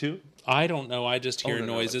the street too? I don't know. I just hear no,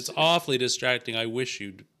 noise. it's- It's awfully distracting. I wish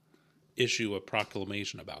you'd issue a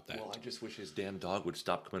proclamation about that. Well, I just wish his damn dog would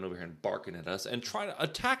stop coming over here and barking at us and try to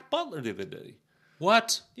attack Butler the other day.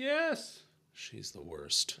 What? Yes. She's the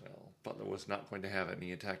worst. Well, Butler was not going to have it, and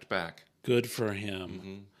he attacked back. Good for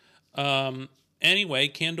him. Anyway,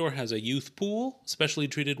 Kandor has a youth pool. Specially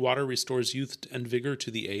treated water restores youth and vigor to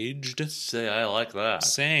the aged. Say, I like that.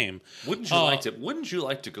 Same. Wouldn't you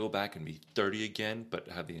like to go back and be 30 again, but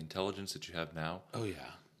have the intelligence that you have now? Oh,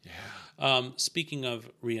 yeah. Yeah. Speaking of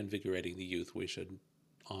reinvigorating the youth, we should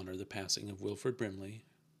honor the passing of Wilford Brimley,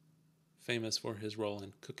 famous for his role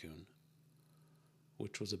in Cocoon,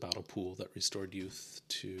 which was about a pool that restored youth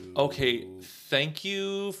to... Okay, thank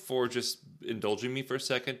you for just indulging me for a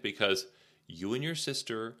second, because you and your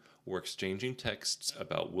sister were exchanging texts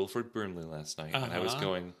about Wilford Brimley last night, and I was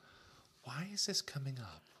going, why is this coming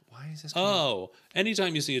up? Why is this coming up? Oh,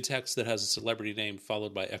 anytime you see a text that has a celebrity name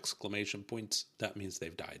followed by exclamation points, that means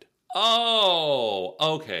they've died. Oh,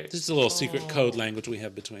 okay. This is a little secret code language we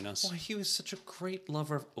have between us. Why, he was such a great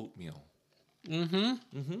lover of oatmeal.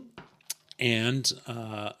 And,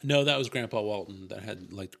 no, that was Grandpa Walton that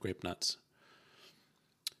had liked grape nuts.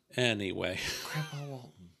 Anyway. Grandpa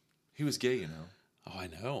Walton. He was gay, you know. Oh, I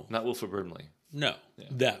know. Not Wilford Brimley. No,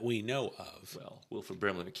 that we know of. Well, Wilford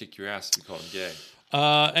Brimley would kick your ass if you called him gay.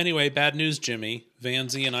 Anyway, bad news, Jimmy. Van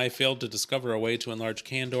Zee and I failed to discover a way to enlarge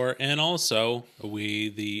Kandor, and also,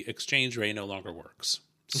 the exchange ray no longer works.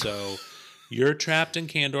 So, you're trapped in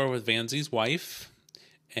Kandor with Van Zee's wife,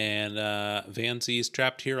 and Van Zee's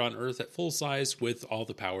trapped here on Earth at full size with all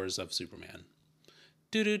the powers of Superman.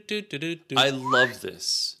 I love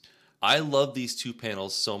this. I love these two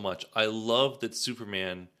panels so much. I love that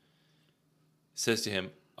Superman says to him,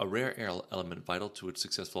 a rare element vital to its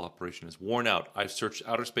successful operation is worn out. I've searched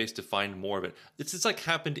outer space to find more of it. It's like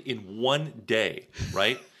happened in one day,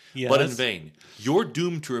 right? Yes. But in vain. You're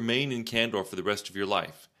doomed to remain in Kandor for the rest of your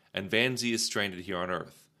life, and Van Zee is stranded here on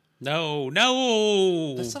Earth. No.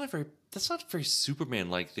 That's not a very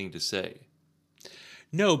Superman-like thing to say.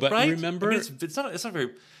 No, but Right? remember... I mean, it's not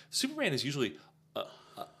very... Superman is usually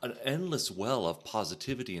an endless well of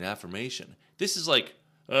positivity and affirmation. This is like,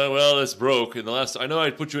 well, this broke. I know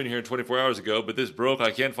I put you in here 24 hours ago, but this broke.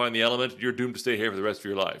 I can't find the element. You're doomed to stay here for the rest of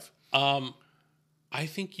your life. I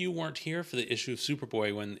think you weren't here for the issue of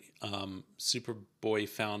Superboy when Superboy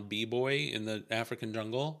found B-Boy in the African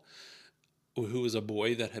jungle, who was a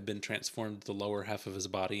boy that had been transformed the lower half of his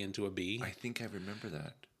body into a bee. I think I remember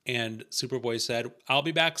that. And Superboy said, "I'll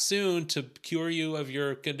be back soon to cure you of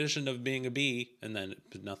your condition of being a bee." And then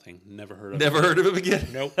nothing. Never heard of him again.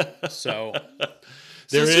 Nope. So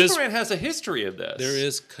So Superman has a history of this. There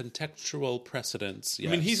is contextual precedence. Yes.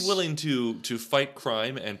 I mean, he's willing to fight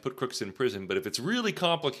crime and put crooks in prison, but if it's really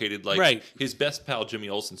complicated, like Right. his best pal Jimmy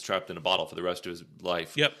Olsen's trapped in a bottle for the rest of his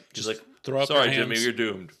life. Yep. He's Just like, throw up sorry, your Jimmy, hands." you're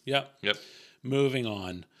doomed. Yep. Yep. Moving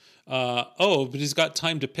on. But he's got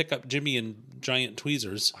time to pick up Jimmy in giant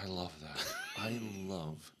tweezers. I love that. I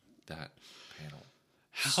love that panel.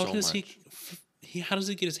 How so does much. How does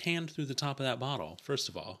he get his hand through the top of that bottle? First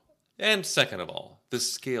of all, And second of all, the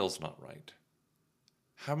scale's not right.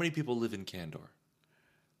 How many people live in Kandor?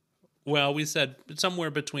 well, we said somewhere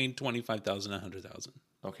between 25,000 and 100,000.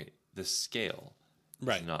 Okay, the scale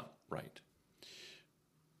Right. is not right.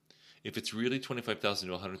 If it's really 25,000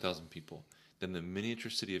 to 100,000 people, then the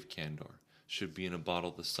miniature city of Kandor should be in a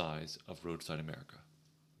bottle the size of Roadside America.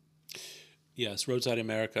 Yes, Roadside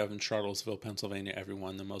America in Charlottesville, Pennsylvania.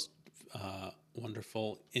 Everyone, the most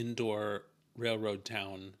wonderful indoor railroad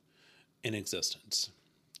town in existence.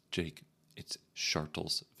 Jake, it's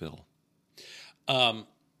Charlottesville.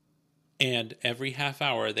 And every half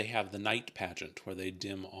hour, they have the night pageant where they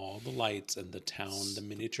dim all the lights and the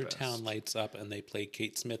miniature town lights up, and they play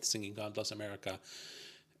Kate Smith singing God Bless America.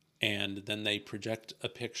 And then they project a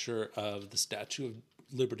picture of the Statue of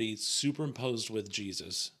Liberty superimposed with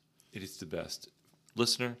Jesus. It is the best.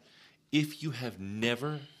 Listener, if you have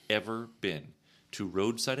never, ever been to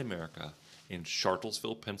Roadside America in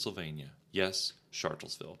Charlottesville, Pennsylvania, yes,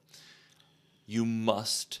 Charlottesville, you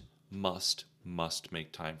must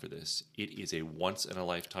make time for this. It is a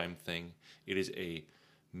once-in-a-lifetime thing. It is a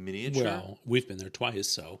miniature... Well, we've been there twice,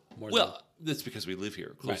 so that's because we live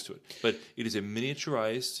here, close Right. to it. But it is a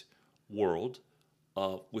miniaturized world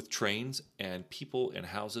with trains and people and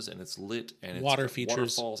houses, and it's lit, and it's Water got features.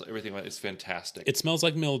 waterfalls, everything. It's fantastic. It smells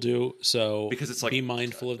like mildew, so because it's like be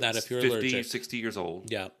mindful of that it's if you're 50, allergic. 60 years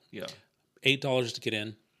old. Yeah. Yeah. $8 to get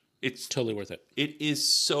in. It's Totally worth it. It is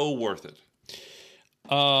so worth it.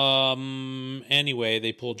 Anyway,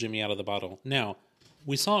 they pulled Jimmy out of the bottle. Now,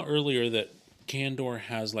 we saw earlier that Kandor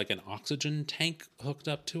has like an oxygen tank hooked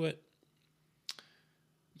up to it.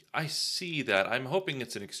 I see that. I'm hoping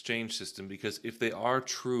it's an exchange system because if they are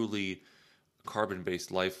truly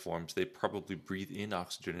carbon-based life forms, they probably breathe in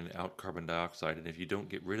oxygen and out carbon dioxide. And if you don't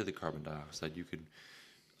get rid of the carbon dioxide, you could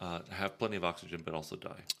have plenty of oxygen but also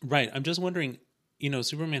die. Right. I'm just wondering,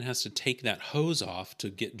 Superman has to take that hose off to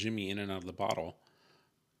get Jimmy in and out of the bottle.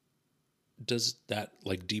 Does that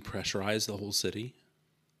like depressurize the whole city?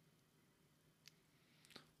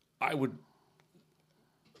 I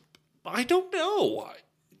don't know.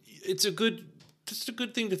 It's just a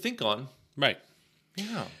good thing to think on. Right.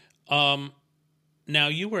 Yeah. Now,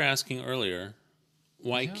 you were asking earlier,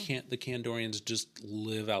 why can't the Kandorians just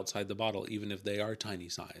live outside the bottle, even if they are tiny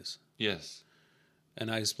size? Yes. And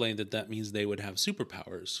I explained that means they would have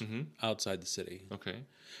superpowers outside the city. Okay.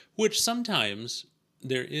 Which sometimes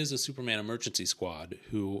there is a Superman emergency squad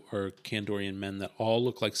who are Kandorian men that all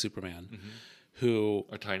look like Superman, who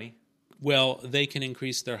Are tiny? well, they can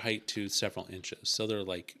increase their height to several inches. So they're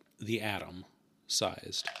like the atom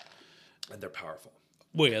sized. And they're powerful.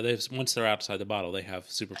 Well, yeah, once they're outside the bottle, they have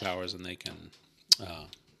superpowers and they can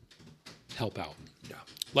help out. Yeah.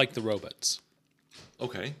 Like the robots.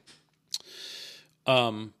 Okay.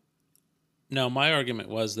 Now, my argument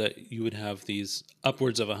was that you would have these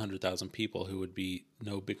upwards of 100,000 people who would be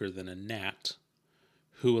no bigger than a gnat,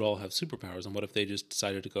 who would all have superpowers. And what if they just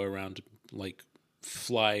decided to go around to, like,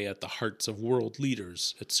 fly at the hearts of world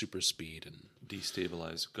leaders at super speed? And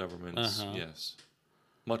Destabilize governments. Yes.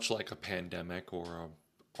 Much like a pandemic or a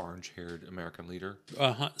orange-haired American leader.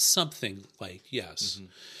 something like, yes.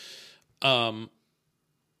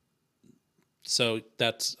 So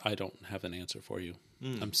I don't have an answer for you.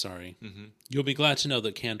 I'm sorry. You'll be glad to know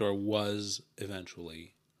that Kandor was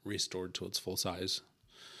eventually restored to its full size.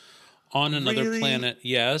 On another Really? planet,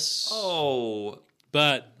 yes. Oh.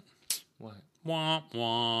 But, What? womp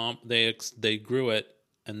womp, they grew it,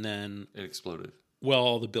 and then, It exploded. well,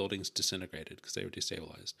 all the buildings disintegrated because they were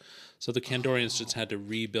destabilized. So the Kandorians just had to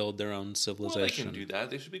rebuild their own Well, civilization. they can do that.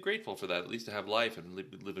 They should be grateful for that, at least to have life and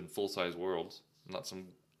live in full-size worlds. Not some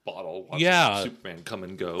bottle watching Yeah. Superman come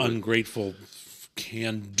and go. Ungrateful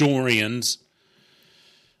Kandorians.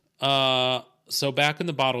 So back in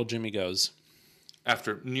the bottle, Jimmy goes.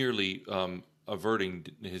 After nearly averting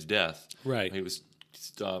his death. Right. He was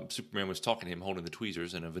Superman was talking to him holding the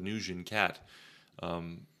tweezers, and a Venusian cat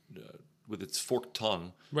with its forked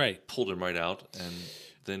tongue pulled him right out, and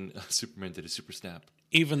then Superman did a super snap.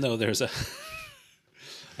 Even though there's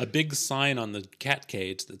a big sign on the cat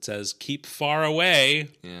cage that says "Keep far away."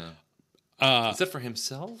 Yeah. Is that for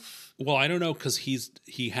himself? Well, I don't know, because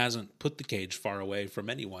he hasn't put the cage far away from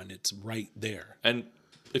anyone. It's right there. And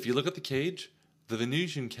if you look at the cage, the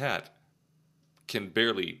Venusian cat can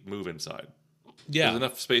barely move inside. Yeah. There's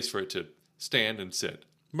enough space for it to stand and sit.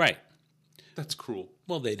 Right. That's cruel.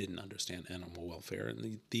 Well, they didn't understand animal welfare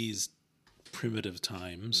in these primitive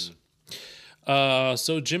times.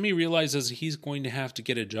 So Jimmy realizes he's going to have to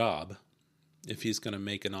get a job if he's going to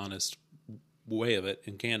make an honest way of it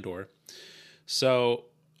in Kandor. So,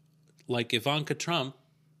 like Ivanka Trump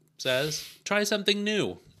says, try something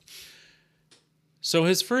new. So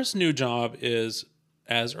his first new job is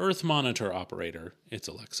as Earth Monitor operator. It's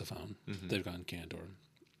a Lexophone. They've gone Kandor.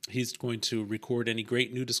 He's going to record any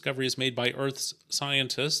great new discoveries made by Earth's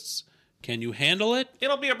scientists. Can you handle it?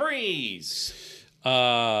 It'll be a breeze.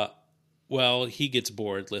 Well, he gets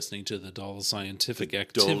bored listening to the dull scientific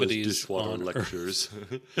activities dishwater on lectures.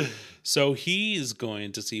 So he's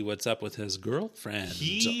going to see what's up with his girlfriend,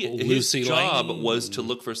 His Lucy job Lane. was to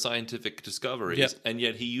look for scientific discoveries, Yep. and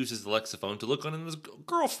yet he uses the Lexophone to look on his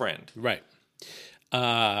girlfriend. Right.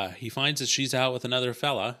 He finds that she's out with another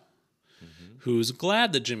fella who's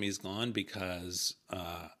glad that Jimmy's gone because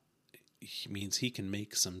he means he can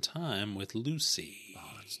make some time with Lucy.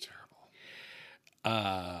 Oh, that's terrible.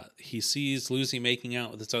 He sees Lucy making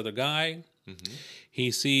out with this other guy.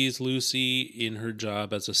 He sees Lucy in her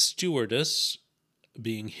job as a stewardess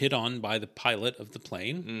being hit on by the pilot of the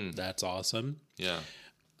plane. That's awesome. Yeah.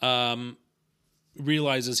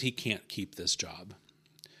 Realizes he can't keep this job.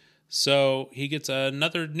 So he gets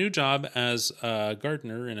another new job as a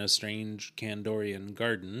gardener in a strange Kandorian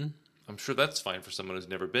garden. I'm sure that's fine for someone who's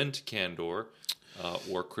never been to Kandor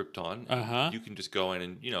or Krypton. You can just go in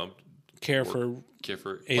and, Care for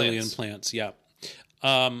alien plants. plants, yeah.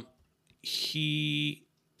 He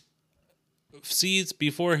sees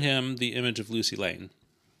before him the image of Lucy Lane,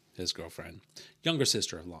 his girlfriend. Younger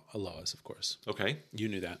sister of Lois, of course. Okay. You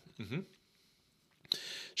knew that.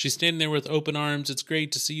 She's standing there with open arms. It's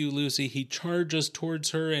great to see you, Lucy. He charges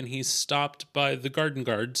towards her, and he's stopped by the garden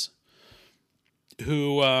guards,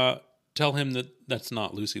 who tell him that that's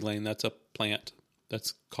not Lucy Lane. That's a plant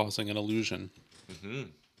that's causing an illusion.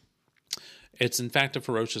 It's, in fact, a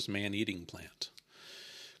ferocious man-eating plant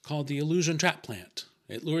called the illusion trap plant.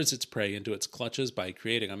 It lures its prey into its clutches by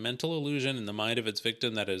creating a mental illusion in the mind of its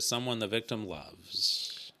victim that is someone the victim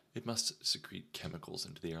loves. It must secrete chemicals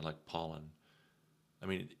into the air like pollen. I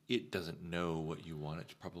mean, it doesn't know what you want.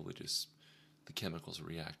 It probably just, the chemicals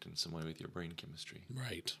react in some way with your brain chemistry.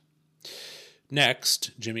 Right.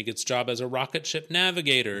 Next, Jimmy gets a job as a rocket ship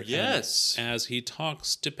navigator. Yes. As he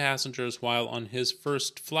talks to passengers while on his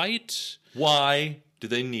first flight. Why do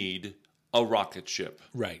they need a rocket ship?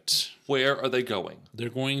 Right. Where are they going? They're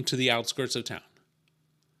going to the outskirts of town.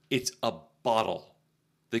 It's a bottle.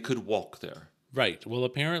 They could walk there. Right. Well,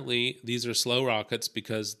 apparently these are slow rockets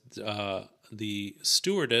because the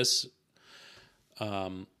stewardess,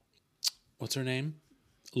 what's her name?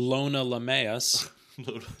 Lona Lamaeus.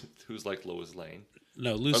 Who's like Lois Lane?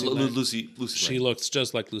 No, Lucy Lane. Lucy She Lane. looks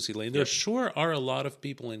just like Lucy Lane. There sure are a lot of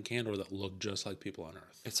people in Kandor that look just like people on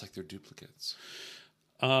Earth. It's like they're duplicates.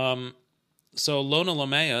 So Lona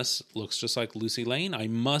Lamaeus looks just like Lucy Lane. I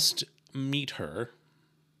must meet her.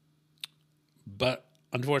 But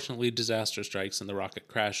unfortunately, disaster strikes and the rocket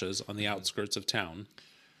crashes on the outskirts of town.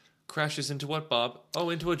 Crashes into what, Bob? Oh,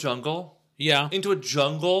 into a jungle? Yeah. Into a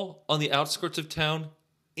jungle on the outskirts of town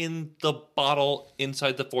in the bottle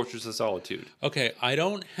inside the Fortress of Solitude. Okay, I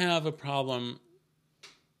don't have a problem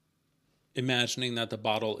imagining that the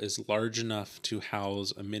bottle is large enough to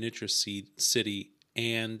house a miniature city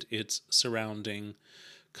and its surrounding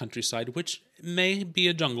countryside, which may be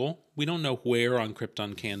a jungle. We don't know where on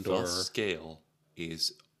Krypton Kandor. The scale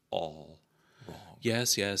is all wrong.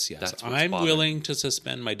 Yes. That's what's I'm bothering willing to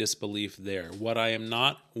suspend my disbelief there. What I am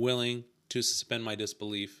not willing to suspend my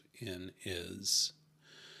disbelief in is...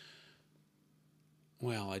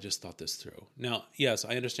 Well, I just thought this through. Now, yes,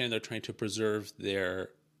 I understand they're trying to preserve their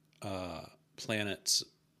planet's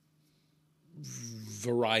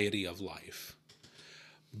variety of life.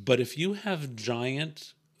 But if you have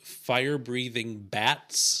giant, fire-breathing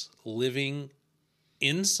bats living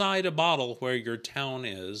inside a bottle where your town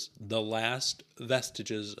is, the last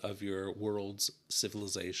vestiges of your world's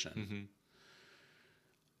civilization.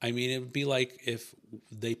 I mean, it would be like if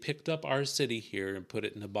they picked up our city here and put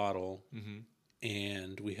it in a bottle,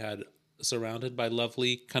 and we had surrounded by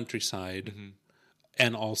lovely countryside,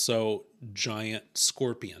 and also giant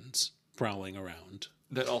scorpions prowling around.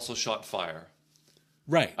 That also shot fire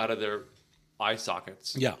Right. out of their eye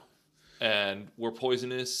sockets. Yeah. And were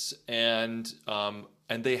poisonous, and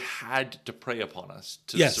they had to prey upon us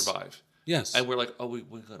to Yes. survive. Yes. And we're like, oh, we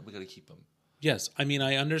got to keep them. Yes. I mean,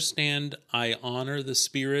 I understand. I honor the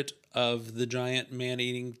spirit of the giant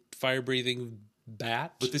man-eating, fire-breathing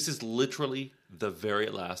bat. But this is literally the very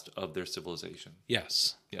last of their civilization.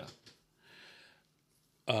 Yes. Yeah.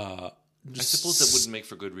 I suppose that wouldn't make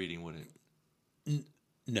for good reading, would it?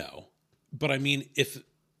 No. But I mean, if,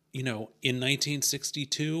 in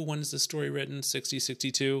 1962, when is the story written?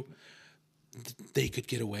 62, they could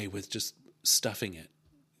get away with just stuffing it,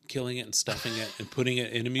 killing it and stuffing it and putting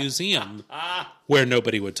it in a museum where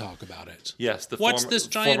nobody would talk about it. Yes. What's this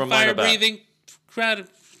giant fire-breathing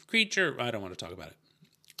creature? I don't want to talk about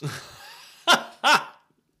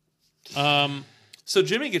it. So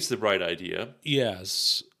Jimmy gets the bright idea.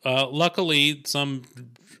 Yes. Luckily, some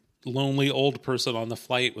lonely old person on the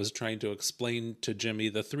flight was trying to explain to Jimmy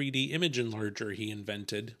the 3D image enlarger he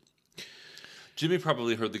invented. Jimmy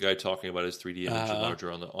probably heard the guy talking about his 3D image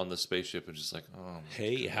enlarger on the spaceship and just like, oh.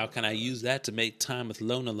 Hey, how can I use that to make time with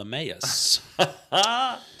Lona Lamaeus?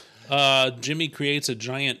 Jimmy creates a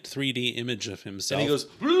giant 3D image of himself. And he goes,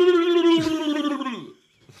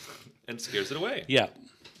 and scares it away. Yeah.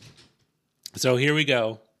 So here we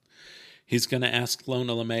go. He's going to ask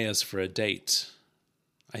Lona Lamaeus for a date.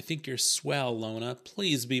 I think you're swell, Lona.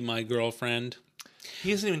 Please be my girlfriend.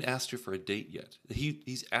 He hasn't even asked her for a date yet.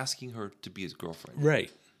 He's asking her to be his girlfriend.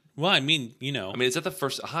 Right. Well, I mean, is that the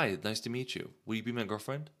first, hi, nice to meet you. Will you be my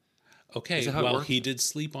girlfriend? Okay, Is that how it well, works? he did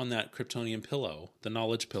sleep on that Kryptonian pillow, the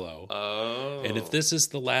knowledge pillow. Oh. And if this is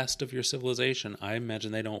the last of your civilization, I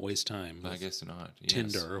imagine they don't waste time I with guess not. Yes.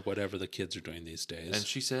 Tinder or whatever the kids are doing these days. And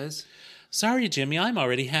she says, Sorry, Jimmy, I'm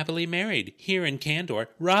already happily married. Here in Kandor,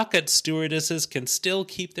 rocket stewardesses can still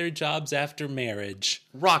keep their jobs after marriage.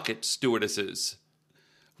 rocket stewardesses.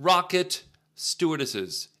 Rocket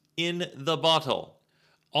stewardesses in the bottle.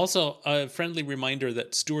 Also, a friendly reminder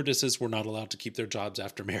that stewardesses were not allowed to keep their jobs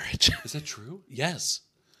after marriage. Is that true? Yes.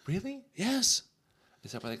 Really? Yes.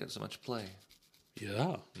 Is that why they got so much play?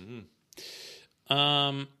 Yeah.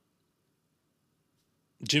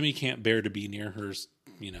 Jimmy can't bear to be near her,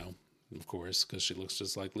 of course, because she looks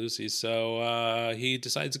just like Lucy. So he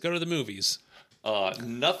decides to go to the movies.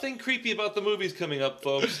 Nothing creepy about the movies coming up,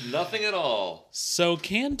 folks. Nothing at all. So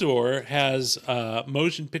Kandor has a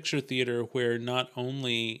motion picture theater where not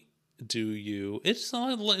only do you... It's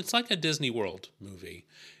like a Disney World movie.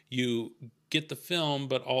 You get the film,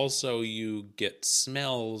 but also you get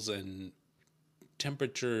smells and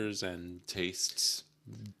temperatures and Tastes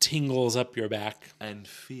tingles up your back. and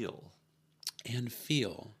feel.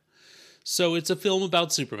 So it's a film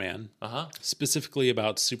about Superman, Uh-huh. specifically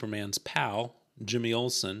about Superman's pal, Jimmy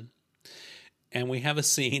Olsen. And we have a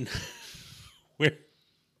scene where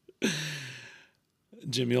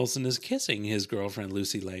Jimmy Olsen is kissing his girlfriend,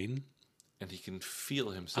 Lucy Lane. And he can feel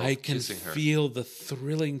himself I can kissing her. feel the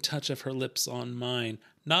thrilling touch of her lips on mine.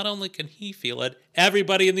 Not only can he feel it,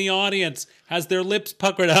 everybody in the audience has their lips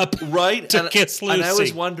puckered up Right? to kiss Lucy. And I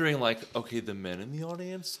was wondering, okay, the men in the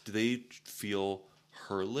audience, do they feel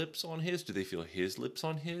her lips on his? Do they feel his lips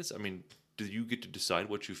on his? I mean, do you get to decide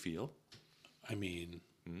what you feel? I mean,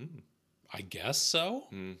 I guess so.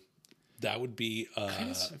 That would be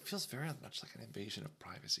It feels very much like an invasion of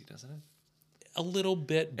privacy, doesn't it? a little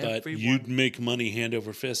bit, but Everyone- you'd make money hand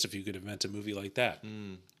over fist if you could invent a movie like that.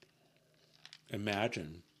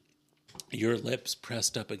 Imagine your lips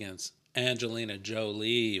pressed up against Angelina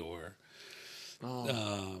Jolie or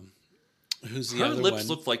who's the Her other lips one?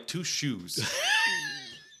 look like two shoes.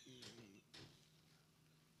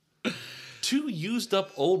 Two used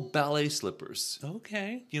up old ballet slippers.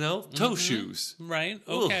 Okay. Toe shoes. Right.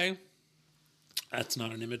 Ugh. Okay. That's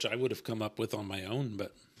not an image I would have come up with on my own,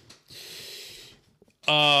 but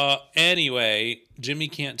anyway, Jimmy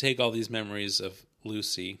can't take all these memories of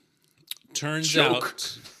Lucy. Turns Joke.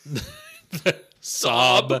 out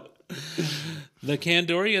sob. The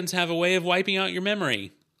Kandorians have a way of wiping out your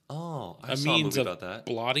memory. Oh, I A saw a means movie of about that.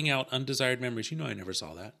 blotting out undesired memories. I never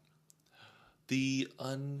saw that. The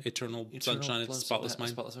Eternal Sunshine of the Spotless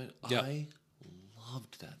Mind. Yeah. I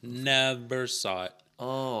loved that. Never saw it.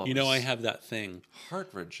 Oh, I have that thing.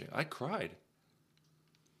 heart-wrenching. I cried.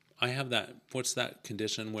 I have that. What's that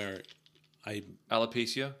condition where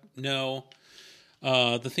Alopecia? No.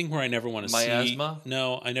 The thing where I never want to see... Miasma?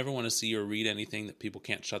 No, I never want to see or read anything that people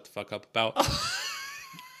can't shut the fuck up about.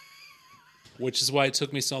 Which is why it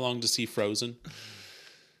took me so long to see Frozen.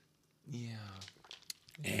 Yeah.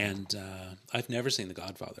 And I've never seen The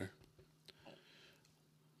Godfather.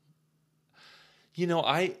 You know,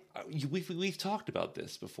 we've talked about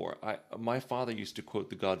this before. My father used to quote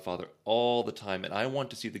The Godfather all the time, and I want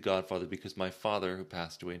to see The Godfather because my father, who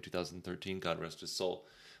passed away in 2013, God rest his soul,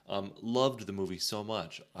 loved the movie so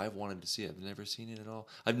much. I wanted to see it. I've never seen it at all.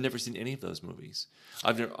 I've never seen any of those movies.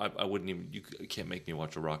 I wouldn't even. You can't make me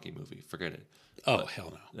watch a Rocky movie. Forget it. Oh,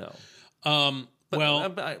 hell no. No.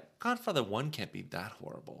 Well, Godfather 1 can't be that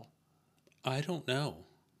horrible. I don't know.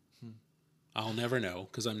 I'll never know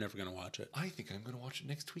because I'm never going to watch it. I think I'm going to watch it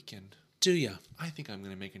next weekend. Do ya? I think I'm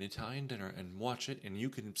going to make an Italian dinner and watch it, and you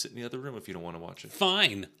can sit in the other room if you don't want to watch it.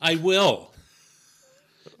 Fine, I will.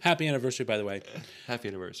 Happy anniversary, by the way. Happy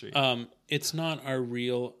anniversary. It's not our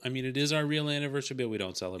real. I mean, it is our real anniversary, but we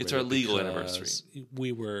don't celebrate. It's our legal because anniversary.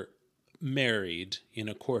 We were married in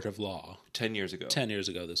a court of law 10 years ago. 10 years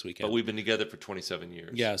ago this weekend. But we've been together for 27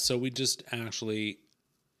 years. Yeah, so we just actually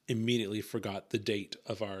immediately forgot the date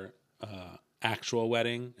of our actual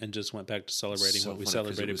wedding and just went back to celebrating what we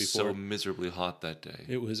celebrated before. It was so miserably hot that day.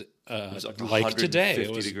 It was like today. It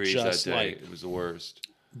 150 was degrees just that day. like. It was the worst.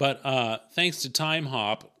 But thanks to Time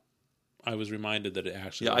Hop, I was reminded that it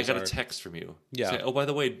actually. Yeah, was I got a text from you. Yeah. Saying, oh, by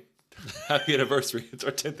the way, happy anniversary! It's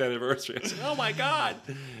our 10th anniversary. I was like, oh my god.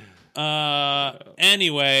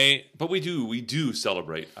 Anyway, but we do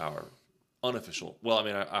celebrate our unofficial. Well, I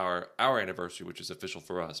mean our anniversary, which is official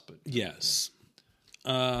for us. But yes.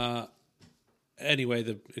 Anyway,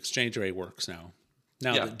 the exchange rate works now.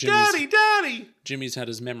 Now that Daddy! Jimmy's had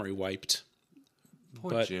his memory wiped.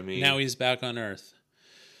 Poor Jimmy. Now he's back on Earth.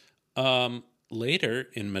 Later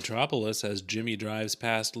in Metropolis, as Jimmy drives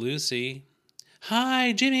past Lucy,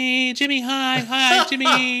 "Hi, Jimmy! Jimmy, hi,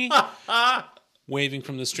 Jimmy!" Waving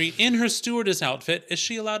from the street in her stewardess outfit. Is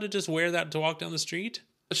she allowed to just wear that to walk down the street?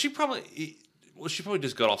 She probably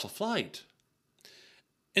just got off a flight.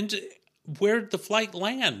 And where'd the flight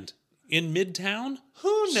land? In Midtown?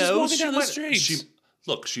 Who She's knows? walking down the street.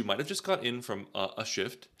 She might have just got in from a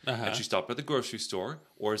shift, and she stopped by the grocery store,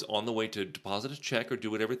 or is on the way to deposit a check or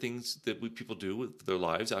do whatever things that people do with their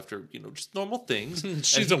lives after, just normal things.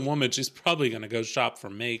 She's a woman. She's probably going to go shop for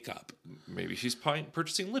makeup. Maybe she's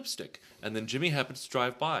purchasing lipstick, and then Jimmy happens to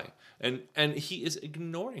drive by, and he is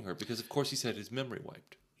ignoring her because, of course, he's had his memory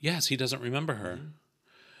wiped. Yes, he doesn't remember her.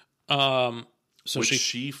 So which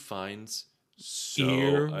she finds so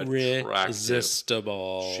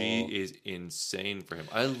irresistible. Attractive. She is insane for him.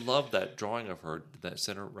 I love that drawing of her, that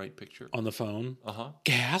center right picture. On the phone? Uh-huh.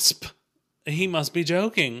 Gasp. He must be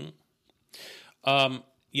joking.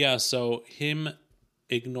 Yeah, so him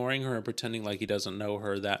ignoring her and pretending like he doesn't know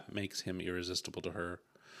her, that makes him irresistible to her.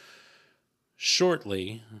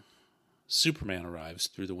 Shortly, Superman arrives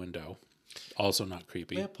through the window. Also not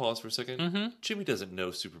creepy. May I pause for a second? Mm-hmm. Jimmy doesn't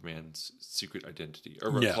know Superman's secret identity.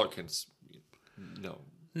 Or no. Clark Kent's... No.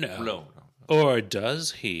 Or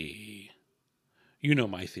does he? You know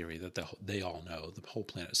my theory that they all know. The whole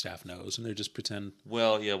Planet staff knows, and they just pretend.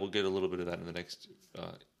 Well, yeah, we'll get a little bit of that in the next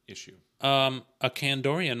issue. A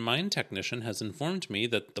Kandorian mind technician has informed me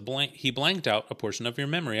that he blanked out a portion of your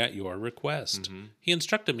memory at your request. Mm-hmm. He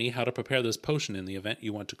instructed me how to prepare this potion in the event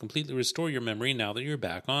you want to completely restore your memory now that you're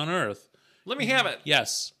back on Earth. Let me have it.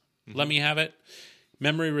 Yes. Mm-hmm. Let me have it.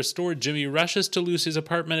 Memory restored, Jimmy rushes to Lucy's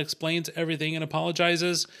apartment, explains everything, and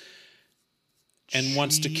apologizes, and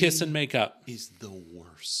wants to kiss and make up. Is the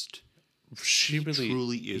worst. She really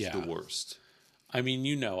truly is the worst. I mean,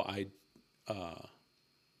 I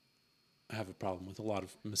have a problem with a lot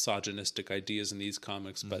of misogynistic ideas in these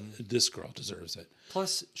comics, but this girl deserves it.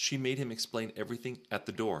 Plus, she made him explain everything at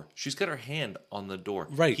the door. She's got her hand on the door.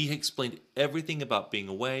 Right. He explained everything about being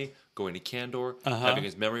away, going to Kandor, having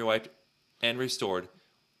his memory wiped and restored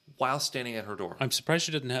while standing at her door. I'm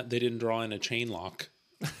surprised they didn't draw in a chain lock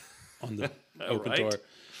on the open door.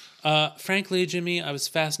 Frankly, Jimmy, I was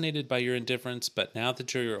fascinated by your indifference, but now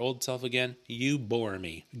that you're your old self again, you bore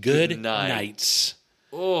me. Good night.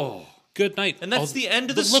 Oh. Good night. And that's the end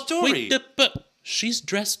of the story. But she's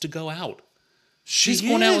dressed to go out. She's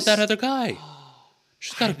going out with that other guy.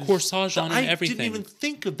 She's got a corsage on and everything. I didn't even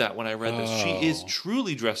think of that when I read this. She is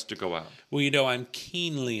truly dressed to go out. Well, I'm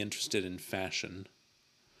keenly interested in fashion.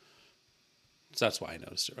 So that's why I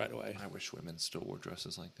noticed it right away. I wish women still wore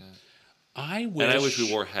dresses like that. I wish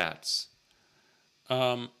we wore hats.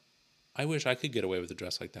 I wish I could get away with a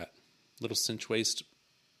dress like that. Little cinch waist,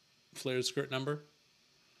 flared skirt number.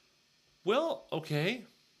 Well, okay.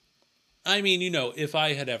 I mean, if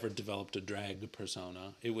I had ever developed a drag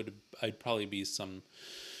persona, I'd probably be some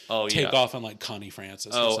takeoff on like Connie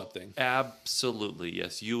Francis or something. Absolutely,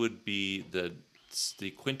 yes. You would be the It's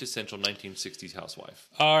the quintessential 1960s housewife.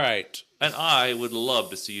 All right. And I would love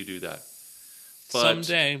to see you do that. But,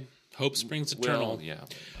 Someday, hope springs eternal. well,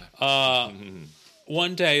 yeah.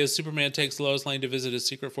 One day, as Superman takes Lois Lane to visit his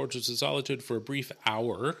secret fortress of solitude for a brief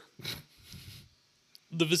hour,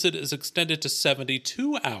 the visit is extended to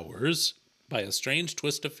 72 hours by a strange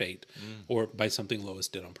twist of fate, or by something Lois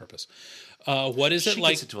did on purpose. What is it She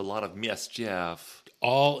like? gets into a lot of mischief.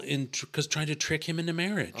 All in because trying to trick him into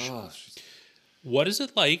marriage. Oh, What is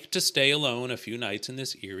it like to stay alone a few nights in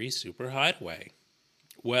this eerie super hideaway?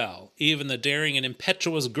 Well, even the daring and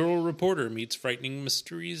impetuous girl reporter meets frightening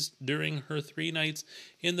mysteries during her 3 nights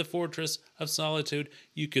in the Fortress of Solitude.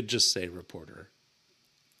 You could just say reporter.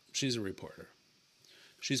 She's a reporter.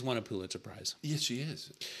 She's won a Pulitzer Prize. yes, she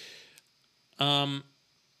is.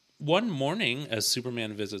 One morning, as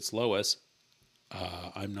Superman visits Lois,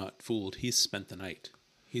 I'm not fooled. He's spent the night.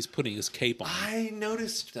 He's putting his cape on. I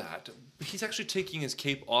noticed that. He's actually taking his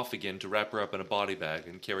cape off again to wrap her up in a body bag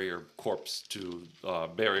and carry her corpse to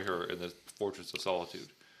bury her in the Fortress of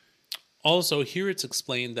Solitude. Also, here it's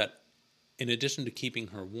explained that in addition to keeping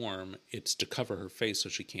her warm, it's to cover her face so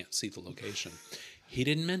she can't see the location. He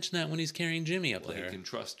didn't mention that when he's carrying Jimmy up Well, there. he can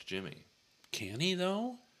trust Jimmy. Can he,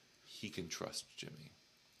 though? He can trust Jimmy.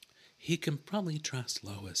 He can probably trust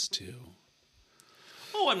Lois, too.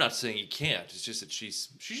 Oh, I'm not saying he can't. It's just that she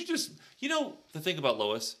should just, the thing about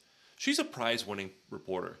Lois, she's a prize-winning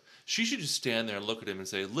reporter. She should just stand there and look at him and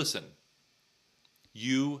say, listen,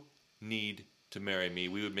 you need to marry me.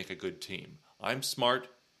 We would make a good team. I'm smart.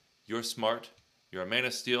 You're a man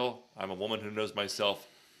of steel. I'm a woman who knows myself.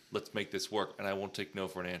 Let's make this work. And I won't take no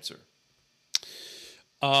for an answer.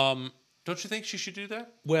 Don't you think she should do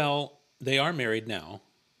that? Well, they are married now.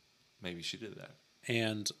 Maybe she did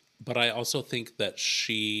that. But I also think that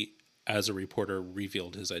she, as a reporter,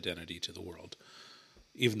 revealed his identity to the world,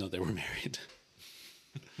 even though they were married.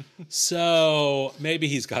 So maybe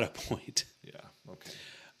he's got a point. Yeah,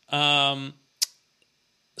 okay.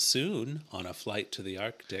 Soon, on a flight to the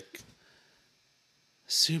Arctic,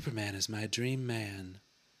 Superman is my dream man.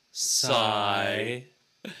 Sigh.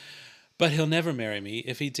 But he'll never marry me.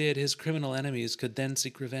 If he did, his criminal enemies could then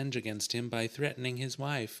seek revenge against him by threatening his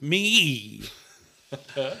wife. Me!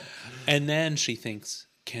 And then she thinks,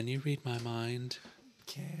 can you read my mind?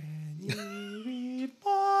 Can you read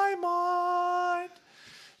my mind?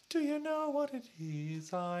 Do you know what it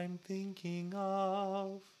is I'm thinking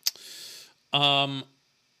of?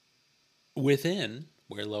 Within,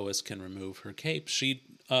 where Lois can remove her cape, she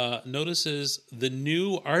notices the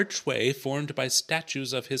new archway formed by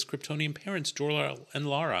statues of his Kryptonian parents, Jor-El and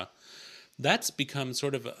Lara. That's become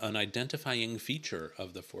sort of an identifying feature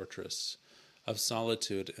of the Fortress of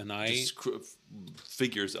Solitude. And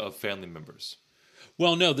Figures of family members.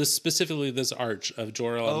 Well, no, specifically this arch of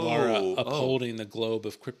Jor-El and Lara upholding the globe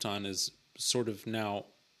of Krypton is sort of now,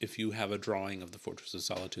 if you have a drawing of the Fortress of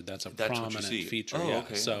Solitude, that's prominent feature. Oh, yeah.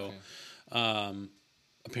 okay, so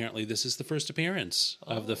apparently this is the first appearance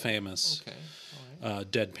of the famous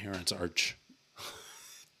Dead Parents Arch.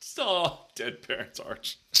 Dead Parents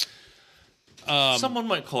Arch. Someone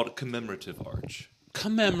might call it a commemorative arch.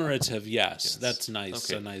 Commemorative, yes. That's nice.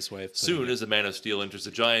 Okay. A nice way of putting Soon it. as the Man of Steel enters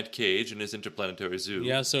a giant cage in his interplanetary zoo.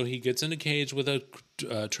 Yeah, so he gets in a cage with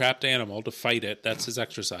a trapped animal to fight it. That's his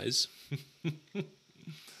exercise.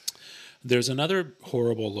 There's another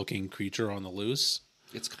horrible-looking creature on the loose.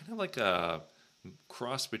 It's kind of like a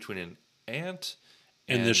cross between an ant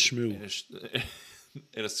And the shmoo.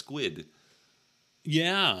 and a squid.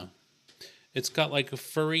 Yeah. It's got like a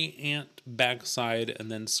furry ant backside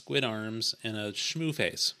and then squid arms and a shmoo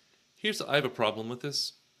face. I have a problem with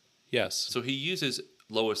this. Yes. So he uses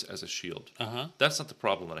Lois as a shield. Uh-huh. That's not the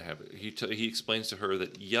problem that I have. He explains to her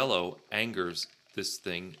that yellow angers this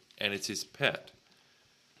thing and it's his pet.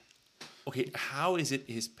 Okay, how is it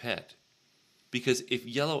his pet? Because if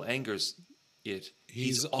yellow angers it,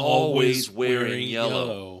 he's always wearing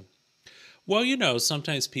yellow. Well,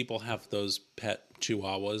 sometimes people have those pet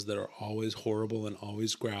chihuahuas that are always horrible and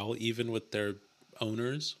always growl, even with their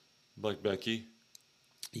owners. Like Becky?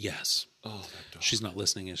 Yes. Oh, that dog. She's not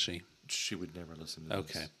listening, is she? She would never listen to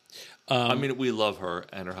Okay. this. I mean, we love her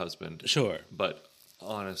and her husband. Sure. But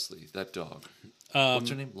honestly, that dog. What's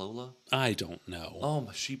her name? Lola? I don't know. Oh,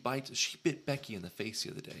 she bit Becky in the face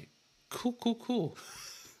the other day. Cool.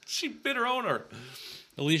 She bit her owner.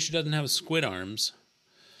 At least she doesn't have squid arms.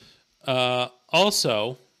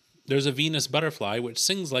 Also, there's a Venus butterfly which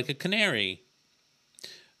sings like a canary.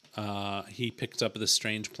 He picked up this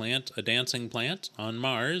strange plant, a dancing plant, on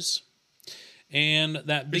Mars. And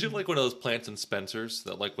that Is big... it like one of those Plants and Spencers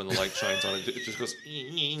that, like, when the light shines on it, it just goes...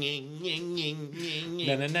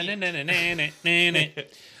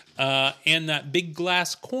 And that big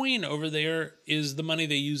glass coin over there is the money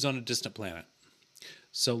they use on a distant planet.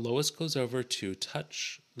 So Lois goes over to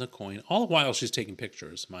touch the coin. All the while she's taking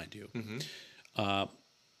pictures, mind you.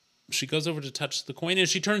 She goes over to touch the coin and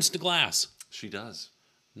she turns to glass. She does.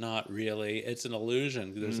 Not really. It's an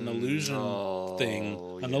illusion. There's an illusion thing.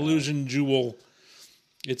 An yeah. illusion jewel.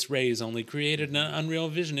 Its rays only created an unreal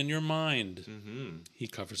vision in your mind. He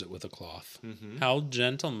covers it with a cloth. How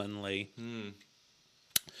gentlemanly.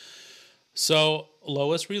 So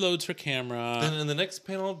Lois reloads her camera. Then in the next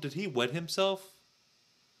panel, did he wet himself?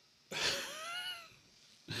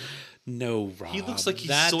 No, Rob. He looks like he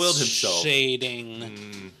That's soiled himself.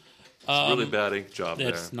 Shading. Really bad ink job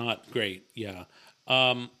there. That's not great. Yeah.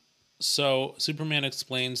 So Superman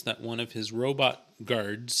explains that one of his robot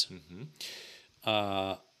guards.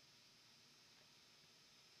 Well,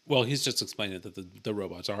 he's just explaining that the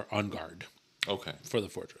robots are on guard Okay. for the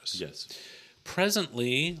fortress. Yes.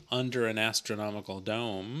 Presently, under an astronomical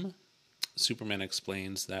dome, Superman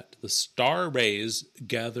explains that the star rays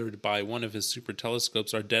gathered by one of his super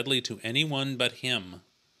telescopes are deadly to anyone but him.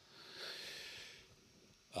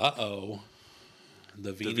 Uh-oh.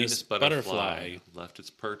 The Venus butterfly. left its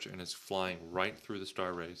perch and is flying right through the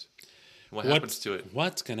star rays. What happens to it?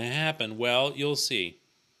 What's going to happen? Well, you'll see.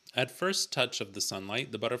 At first touch of the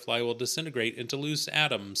sunlight, the butterfly will disintegrate into loose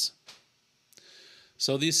atoms.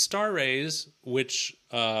 So these star rays, which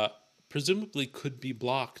presumably could be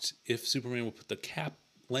blocked if Superman would put the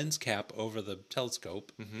lens cap over the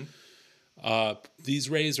telescope, these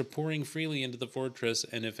rays are pouring freely into the fortress,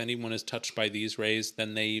 and if anyone is touched by these rays,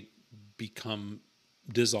 then they become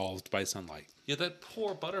dissolved by sunlight. Yeah, that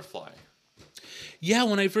poor butterfly. Yeah,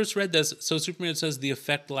 when I first read this, so Superman says the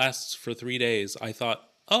effect lasts for 3 days. I thought,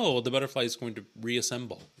 oh, the butterfly is going to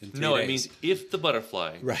reassemble in 3 days. No, it means if the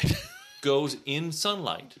butterfly Right. goes in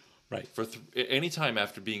sunlight Right. for any time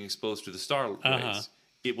after being exposed to the star rays,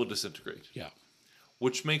 it will disintegrate. Yeah.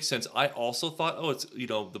 Which makes sense. I also thought, it's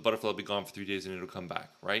the butterfly will be gone for 3 days and it'll come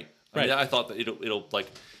back, right? Right. I thought that it'll like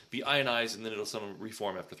be ionized and then it'll somehow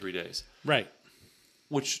reform after 3 days. Right.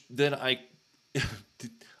 Which then I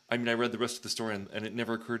read the rest of the story and it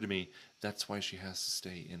never occurred to me that's why she has to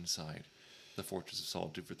stay inside the Fortress of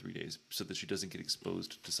Solitude for 3 days so that she doesn't get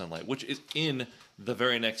exposed to sunlight, which is in the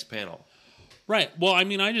very next panel. Right. Well,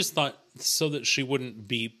 I just thought so that she wouldn't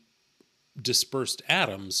be dispersed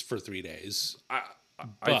atoms for 3 days.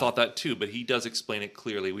 I thought that too, but he does explain it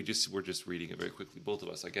clearly. We're just reading it very quickly, both of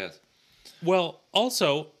us, I guess. Well,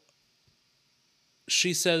 also,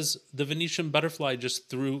 she says the Venetian butterfly just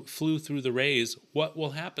flew through the rays. What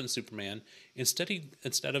will happen, Superman? Instead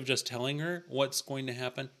of just telling her what's going to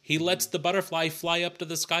happen, he lets the butterfly fly up to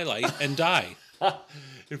the skylight and die.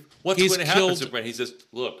 What's He's going to happen, killed- Superman? He says,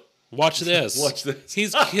 look. Watch this. Watch this.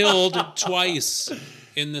 He's killed twice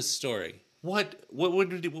in this story. What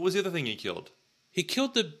was the other thing he killed? He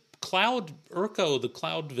killed the Cloud Urko, the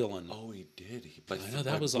Cloud villain. Oh, he did. I know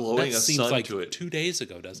that blowing a seems sun like to it. 2 days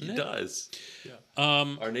ago, doesn't it? He does. Yeah.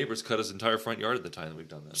 Our neighbors cut his entire front yard at the time that we've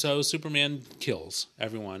done this. So Superman kills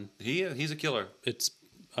everyone. He's a killer. It's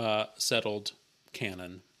settled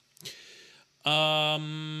canon.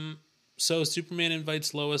 So Superman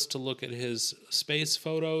invites Lois to look at his space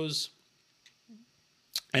photos.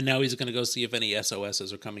 And now he's going to go see if any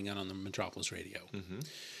SOSs are coming in on the Metropolis radio.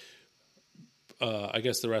 I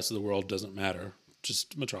guess the rest of the world doesn't matter.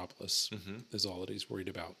 Just Metropolis is all that he's worried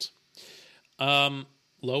about.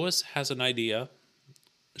 Lois has an idea.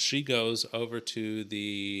 She goes over to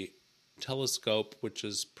the telescope, which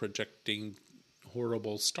is projecting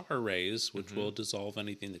horrible star rays, which will dissolve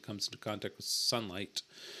anything that comes into contact with sunlight,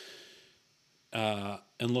 and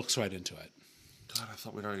looks right into it. God, I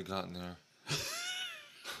thought we'd already gotten there.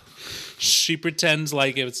 She pretends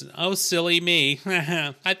like it's, oh, silly me.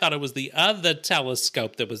 I thought it was the other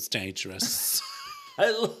telescope that was dangerous.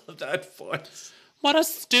 I love that voice. What a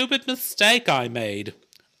stupid mistake I made.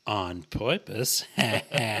 On purpose.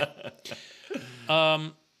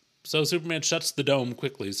 So Superman shuts the dome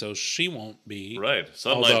quickly so she won't be. Right.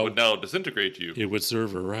 Sunlight Although would now disintegrate you. It would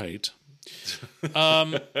serve her right.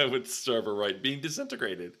 It would serve her right being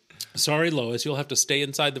disintegrated. Sorry, Lois, you'll have to stay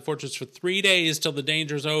inside the fortress for 3 days till the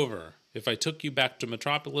danger's over. If I took you back to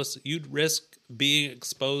Metropolis, you'd risk being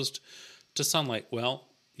exposed to sunlight. Well,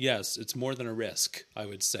 yes, it's more than a risk, I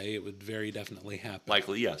would say. It would very definitely happen.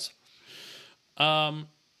 Likely, yes. Her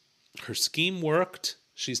scheme worked.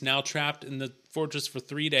 She's now trapped in the fortress for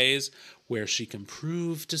 3 days, where she can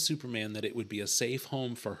prove to Superman that it would be a safe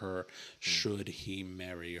home for her should he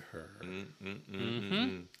marry her.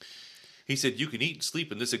 He said, "You can eat and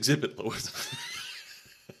sleep in this exhibit, Lois."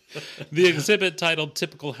 The exhibit titled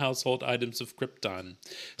Typical Household Items of Krypton.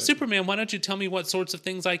 Superman, why don't you tell me what sorts of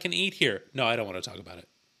things I can eat here? No, I don't want to talk about it.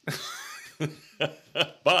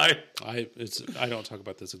 Bye. I don't talk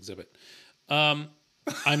about this exhibit.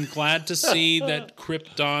 I'm glad to see that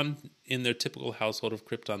Krypton, in their typical household of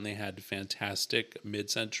Krypton, they had fantastic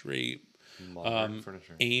mid-century Modern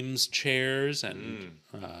furniture. Ames chairs and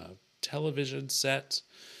television set,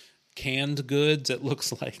 canned goods, it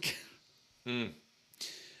looks like. And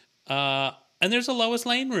there's a Lois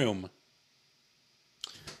Lane room.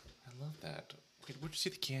 I love that. Wait, where'd you see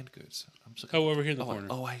the canned goods? I'm so Over here in the corner.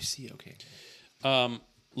 Oh, I see. Okay.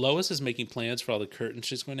 Lois is making plans for all the curtains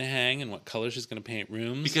she's going to hang and what color she's going to paint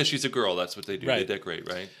rooms. Because she's a girl, that's what they do. Right. They decorate,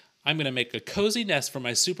 right? I'm going to make a cozy nest for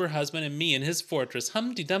my super husband and me in his fortress.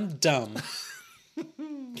 Hum-de-dum-dum.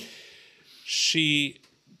 She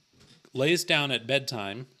lays down at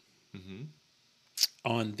bedtime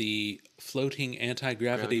on the floating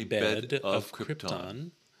anti-gravity Gravity bed of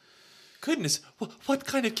Krypton, Goodness, what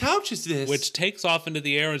kind of couch is this? which takes off into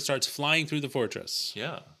the air and starts flying through the fortress,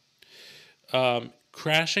 Yeah.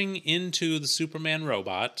 crashing into the Superman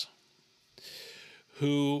robot,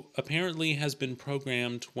 who apparently has been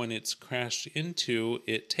programmed when it's crashed into,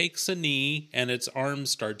 it takes a knee and its arm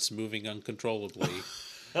starts moving uncontrollably.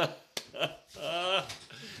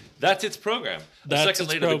 That's its program. That's a second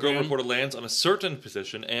its later, the girl program. reporter lands on a certain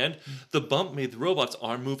position, and the bump made the robot's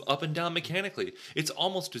arm move up and down mechanically. It's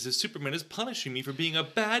almost as if Superman is punishing me for being a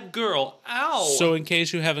bad girl. Ow! So in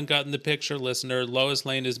case you haven't gotten the picture, listener, Lois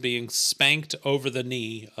Lane is being spanked over the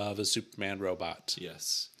knee of a Superman robot.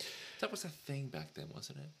 Yes. That was a thing back then,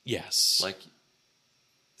 wasn't it? Yes. Like,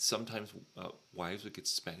 sometimes wives would get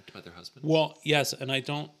spanked by their husbands. Well, yes, and I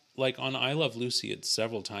don't, like on I Love Lucy, it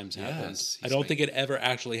several times happened. Yes, he I don't spanked- think it ever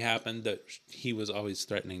actually happened that he was always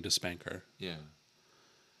threatening to spank her. Yeah.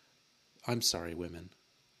 I'm sorry, women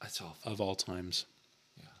That's awful. of all times.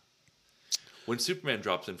 When Superman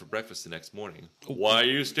drops in for breakfast the next morning, why are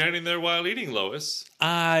you standing there while eating, Lois?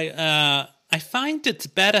 I find it's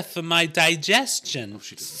better for my digestion,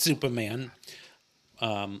 Superman.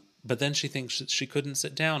 But then she thinks she couldn't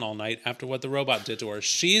sit down all night after what the robot did to her.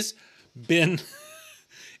 She's been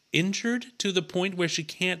injured to the point where she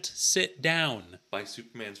can't sit down By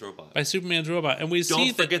Superman's robot. by Superman's robot. And we see Don't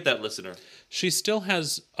that forget that, listener. she still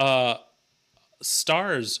has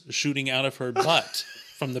stars shooting out of her butt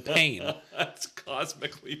from the pain. That's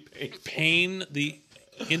cosmically painful. Pain, the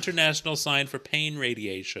international sign for pain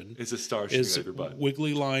radiation, It's a star shooting is out of your butt.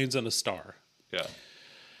 wiggly lines and a star. Yeah.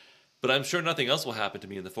 But I'm sure nothing else will happen to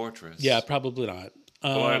me in the fortress. Yeah, probably not.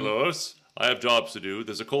 Why, Lois? I have jobs to do.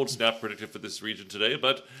 There's a cold snap predicted for this region today,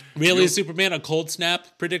 but... Really, you'll- Superman, a cold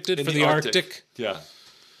snap predicted in for the Arctic? Yeah.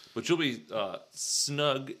 But you'll be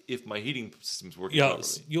snug if my heating system's working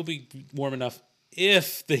Yes, properly. you'll be warm enough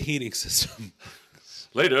if the heating system.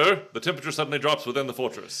 Later, the temperature suddenly drops within the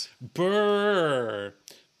fortress. Brrr.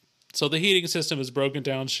 So the heating system is broken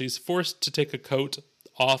down. She's forced to take a coat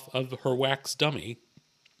off of her wax dummy,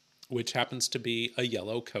 which happens to be a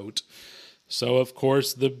yellow coat. So, of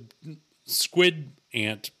course, the squid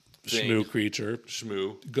ant Thing. shmoo creature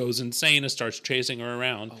Shmoo. goes insane and starts chasing her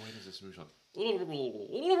around. Oh, wait, is this Shmoo shot?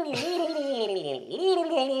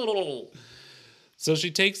 So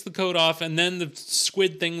she takes the coat off, and then the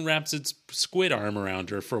squid thing wraps its squid arm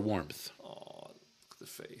around her for warmth. Oh, look at the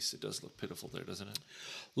face. It does look pitiful there, doesn't it?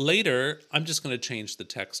 Later, I'm just going to change the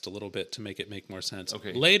text a little bit to make it make more sense.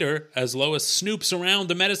 Okay. Later, as Lois snoops around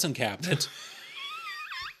the medicine cabinet,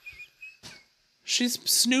 she's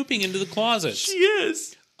snooping into the closet. She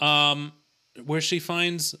is. Where she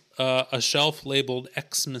finds a shelf labeled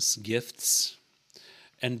Xmas gifts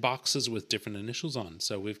and boxes with different initials on.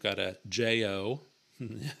 So we've got a J.O.,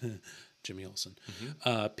 Jimmy Olsen,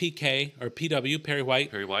 P.K. or P.W., Perry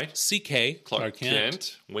White, Perry White. C.K., Clark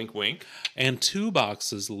Kent. Wink, wink. and 2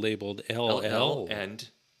 boxes labeled L.L. and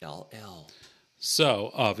L.L.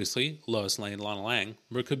 So, obviously, Lois Lane, Lana Lang.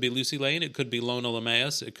 Or it could be Lucy Lane, it could be Lona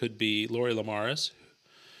Lamaeus, it could be Lori Lamaris,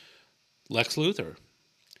 Lex Luthor.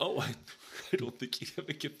 Oh, I don't think he'd have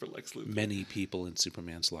a gift for Lex Luthor. Many people in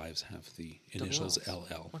Superman's lives have the initials Double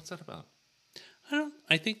Ls. LL. What's that about?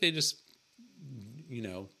 I think they just,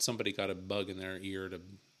 somebody got a bug in their ear to.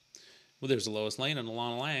 Well, there's a Lois Lane and a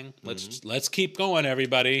Lana Lang. Let's keep going,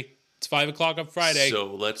 everybody. It's 5:00 on Friday.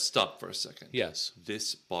 So let's stop for a second. Yes.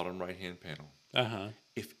 This bottom right-hand panel. Uh-huh.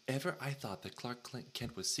 If ever I thought that Clark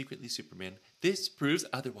Kent was secretly Superman, this proves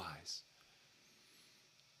otherwise.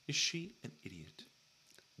 Is she an idiot?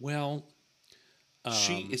 Well,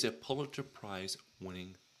 She is a Pulitzer Prize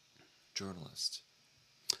winning journalist.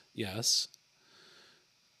 yes.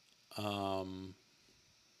 Yeah.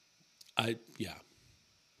 I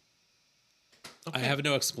Okay. have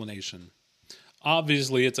no explanation.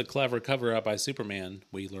 Obviously, it's a clever cover-up by Superman,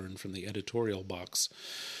 we learn from the editorial box,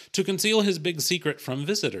 to conceal his big secret from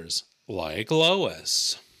visitors, like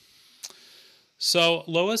Lois. So,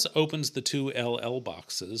 Lois opens the two LL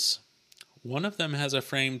boxes. One of them has a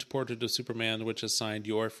framed portrait of Superman, which is signed,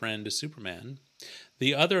 "Your friend Superman."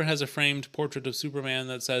 The other has a framed portrait of Superman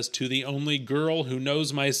that says, "To the only girl who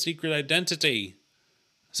knows my secret identity,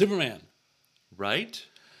 Superman." Right?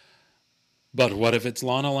 But what if it's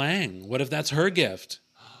Lana Lang? What if that's her gift?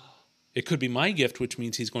 It could be my gift, which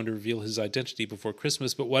means he's going to reveal his identity before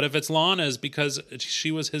Christmas. But what if it's Lana's because she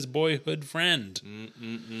was his boyhood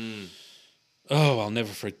friend? Oh, I'll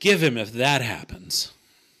never forgive him if that happens.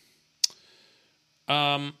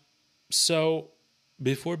 So,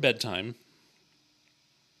 before bedtime,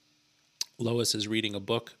 Lois is reading a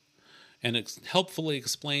book and it helpfully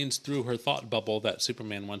explains through her thought bubble that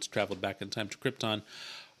Superman once traveled back in time to Krypton,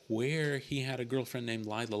 where he had a girlfriend named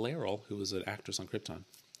Lila Laurel, who was an actress on Krypton.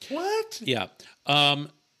 What? Yeah.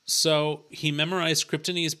 So he memorized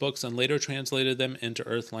Kryptonese books and later translated them into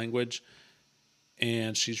Earth language.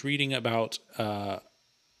 And she's reading about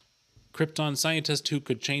Krypton scientists who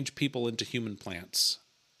could change people into human plants.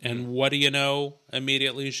 And what do you know?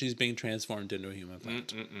 Immediately she's being transformed into a human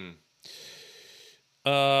plant.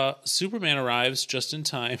 Superman arrives just in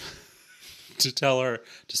time to tell her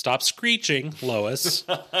to stop screeching, Lois.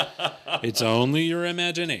 It's only your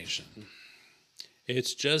imagination.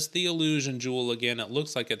 It's just the illusion jewel again. It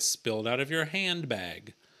looks like it's spilled out of your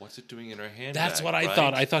handbag. What's it doing in her handbag? That's what I right?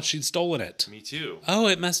 thought. I thought she'd stolen it. Me too. Oh,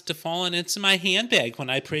 it must have fallen into my handbag when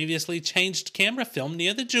I previously changed camera film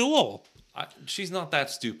near the jewel. She's not that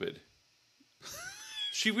stupid.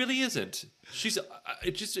 She really isn't. She's.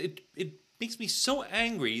 It makes me so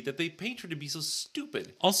angry that they paint her to be so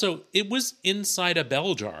stupid. Also, it was inside a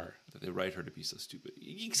bell jar. That they write her to be so stupid.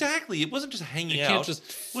 Exactly. It wasn't just hanging You can't out. just-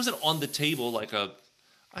 It wasn't on the table like a.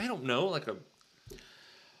 I don't know, like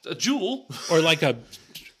a jewel. Or like a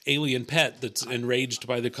alien pet that's enraged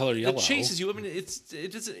by the color yellow. That chases you. I mean,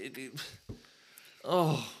 it doesn't.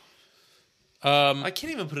 I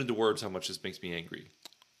can't even put into words how much this makes me angry.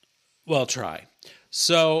 Well, try.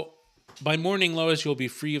 So, by morning, Lois, you'll be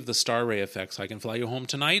free of the star ray effects. I can fly you home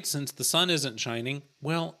tonight since the sun isn't shining.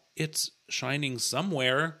 Well, it's shining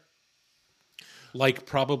somewhere. Like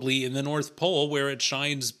probably in the North Pole where it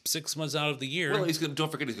shines 6 months out of the year. Well,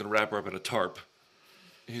 don't forget he's gonna wrap her up in a tarp.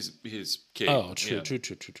 His cape. Oh, true, Yeah.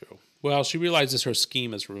 true. Well, she realizes her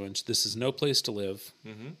scheme is ruined. This is no place to live.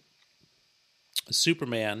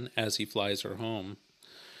 Superman, as he flies her home,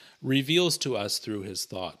 reveals to us through his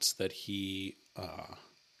thoughts that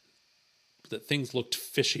that things looked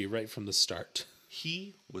fishy right from the start.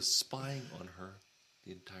 He was spying on her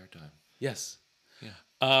the entire time. Yes.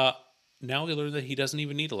 Yeah. Now we learn that he doesn't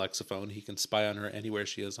even need a Lexophone. He can spy on her anywhere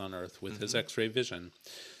she is on Earth with his X-ray vision.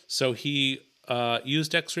 So he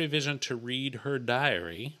used X-ray vision to read her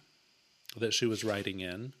diary that she was writing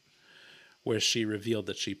in, where she revealed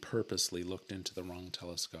that she purposely looked into the wrong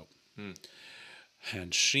telescope.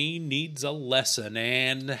 And she needs a lesson,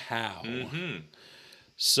 and how.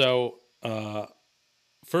 So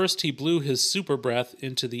first he blew his super breath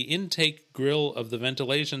into the intake grill of the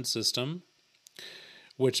ventilation system,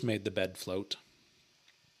 which made the bed float.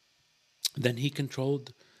 Then he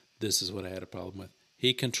controlled, this is what I had a problem with,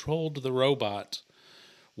 he controlled the robot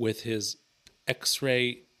with his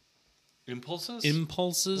X-ray Impulses?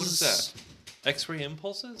 impulses. What is that? X-ray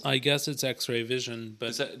impulses? I guess it's X-ray vision,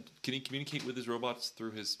 but Can he communicate with his robots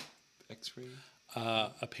through his X-ray?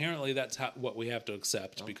 apparently that's what we have to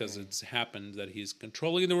accept because it's happened that he's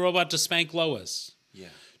controlling the robot to spank Lois Yeah.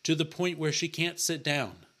 to the point where she can't sit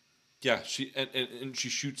down. Yeah. She and she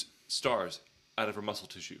shoots stars out of her muscle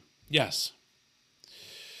tissue. Yes.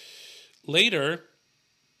 Later,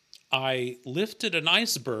 I lifted an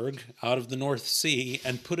iceberg out of the North Sea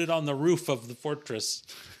and put it on the roof of the fortress.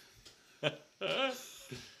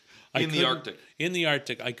 In the Arctic. In the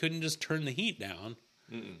Arctic. I couldn't just turn the heat down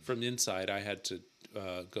from the inside. I had to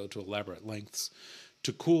go to elaborate lengths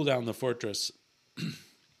to cool down the fortress,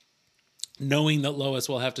 knowing that Lois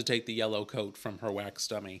will have to take the yellow coat from her wax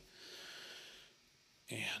dummy.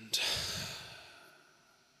 And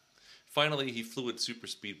Finally, he flew at super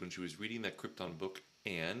speed when she was reading that Krypton book,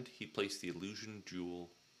 and he placed the illusion jewel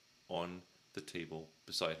on the table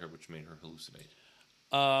beside her, which made her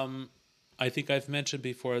hallucinate. I think I've mentioned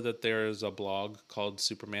before that there is a blog called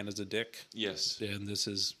Superman is a Dick. Yes. And this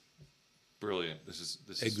is Brilliant. This is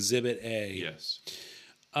Exhibit A. yes.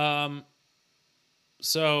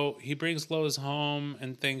 So he brings Lois home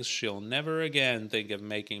and thinks she'll never again think of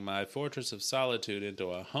making my Fortress of Solitude into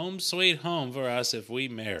a home sweet home for us if we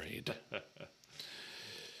married.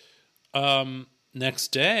 Next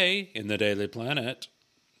day, in the Daily Planet,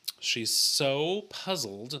 she's so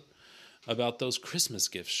puzzled about those Christmas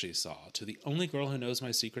gifts she saw to the only girl who knows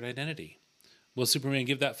my secret identity. Will Superman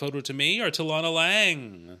give that photo to me or to Lana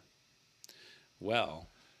Lang? Well,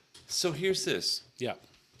 So here's this. yeah.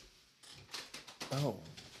 Oh,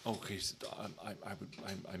 okay. So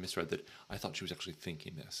I misread that. I thought she was actually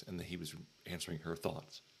thinking this, and that he was answering her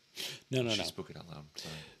thoughts. No. She spoke it out loud.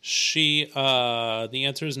 Sorry. The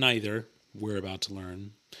answer is neither. We're about to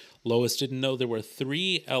learn. Lois didn't know there were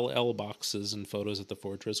 3 LL boxes and photos at the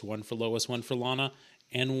Fortress. One for Lois, one for Lana,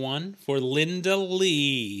 and one for Linda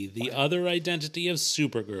Lee, the other identity of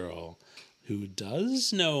Supergirl, who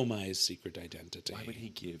does know my secret identity. Why would he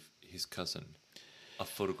give his cousin a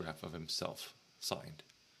photograph of himself signed?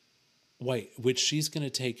 Wait, which she's going to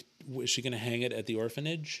take, is she going to hang it at the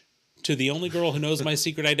orphanage? To the only girl who knows my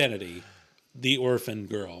secret identity, the orphan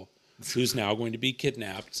girl, who's now going to be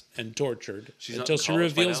kidnapped and tortured She's not until in she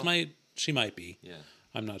college by reveals now? she might be. Yeah.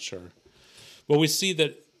 I'm not sure. Well, we see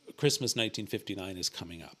that Christmas 1959 is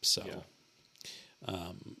coming up, so.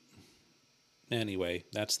 Anyway,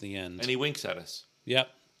 that's the end. And he winks at us. Yep.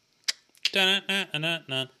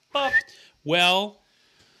 Dun-dun-dun-dun-dun. Bop. Well,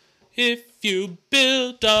 if you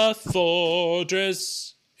build a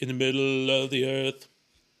fortress in the middle of the earth.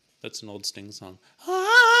 That's an old Sting song.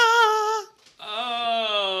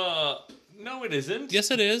 No, it isn't. Yes,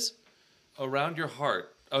 it is. Around your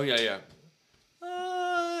heart. Oh, yeah.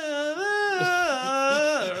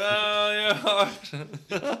 Around your heart.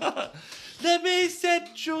 Let me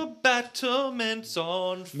set your battlements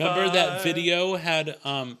on fire. Remember that video had,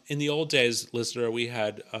 in the old days, listener, we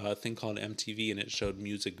had a thing called MTV and it showed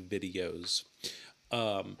music videos.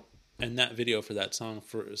 And that video for that song,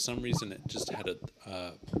 for some reason, it just had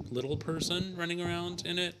a little person running around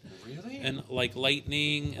in it. Really? And like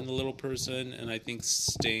lightning and the little person. And I think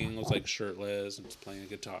Sting was like shirtless and just playing a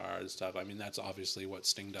guitar and stuff. I mean, that's obviously what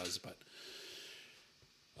Sting does, but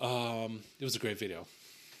it was a great video.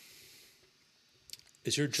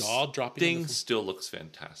 Is your jaw dropping? Sting still looks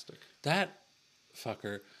fantastic. That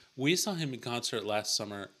fucker. We saw him in concert last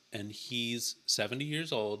summer, and he's 70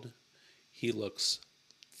 years old. He looks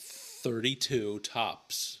 32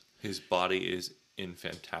 tops. His body is in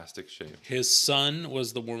fantastic shape. His son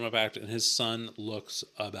was the warm-up act, and his son looks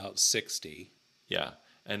about 60. Yeah.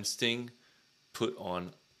 And Sting put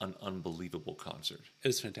on an unbelievable concert. It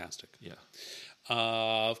was fantastic. Yeah.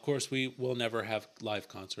 Of course, we will never have live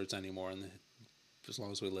concerts anymore as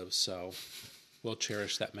long as we live, so we'll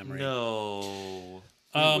cherish that memory. No.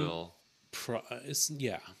 We will.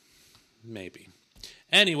 Yeah, maybe.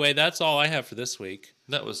 Anyway, that's all I have for this week.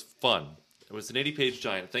 That was fun. It was an 80-page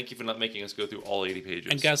giant. Thank you for not making us go through all 80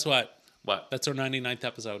 pages. And guess what? What? That's our 99th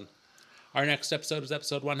episode. Our next episode is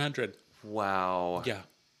episode 100. Wow. Yeah.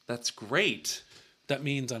 That's great. That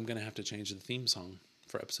means I'm going to have to change the theme song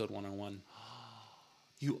for episode 101.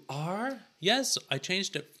 You are? Yes, I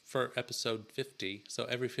changed it for episode 50. So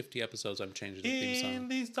every 50 episodes, I'm changing the theme In song.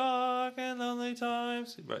 these dark and lonely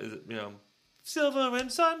times. Right, is it, silver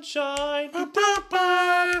and sunshine. Oh,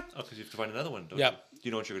 because you have to find another one, don't you? Yeah. Do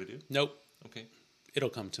you know what you're going to do? Nope. Okay.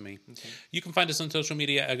 It'll come to me. Okay. You can find us on social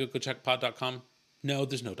media at gogocheckpod.com. No,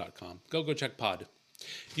 there's no .com. Gogocheckpod.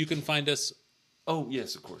 You can find us... Oh,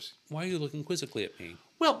 yes, of course. Why are you looking quizzically at me?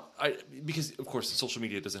 Well, because, of course, social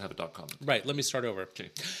media doesn't have a .com. Right, let me start over.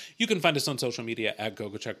 Okay. You can find us on social media at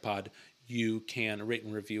GoGoCheckPod. You can rate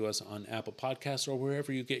and review us on Apple Podcasts or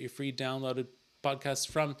wherever you get your free downloaded podcasts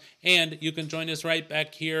from. And you can join us right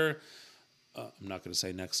back here. I'm not going to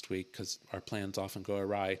say next week because our plans often go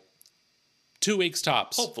awry. 2 weeks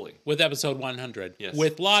tops. Hopefully. With episode 100. Yes.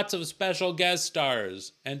 With lots of special guest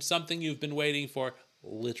stars. And something you've been waiting for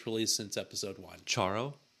literally since episode 1.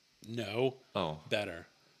 Charo? No. Oh. Better.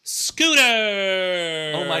 Scooter!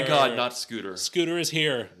 Oh, my God, not Scooter. Scooter is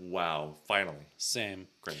here. Wow, finally. Same.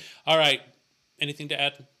 Great. All right. Anything to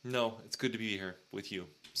add? No, it's good to be here with you.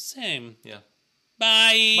 Same. Yeah.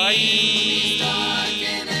 Bye. Bye. These dark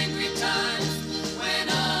and angry times when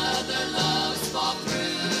other loves fall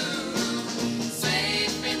through,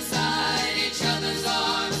 safe inside each other's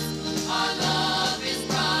arms, our love is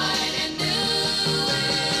bright and new.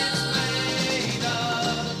 It's made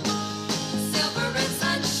of silver and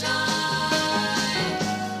sunshine.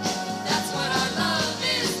 That's what our love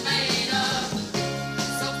is made of.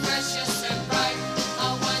 So precious and bright,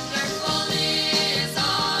 how wonderful is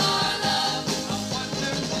our love. How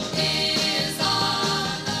wonderful is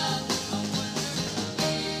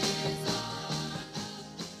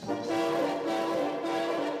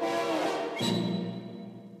Bye.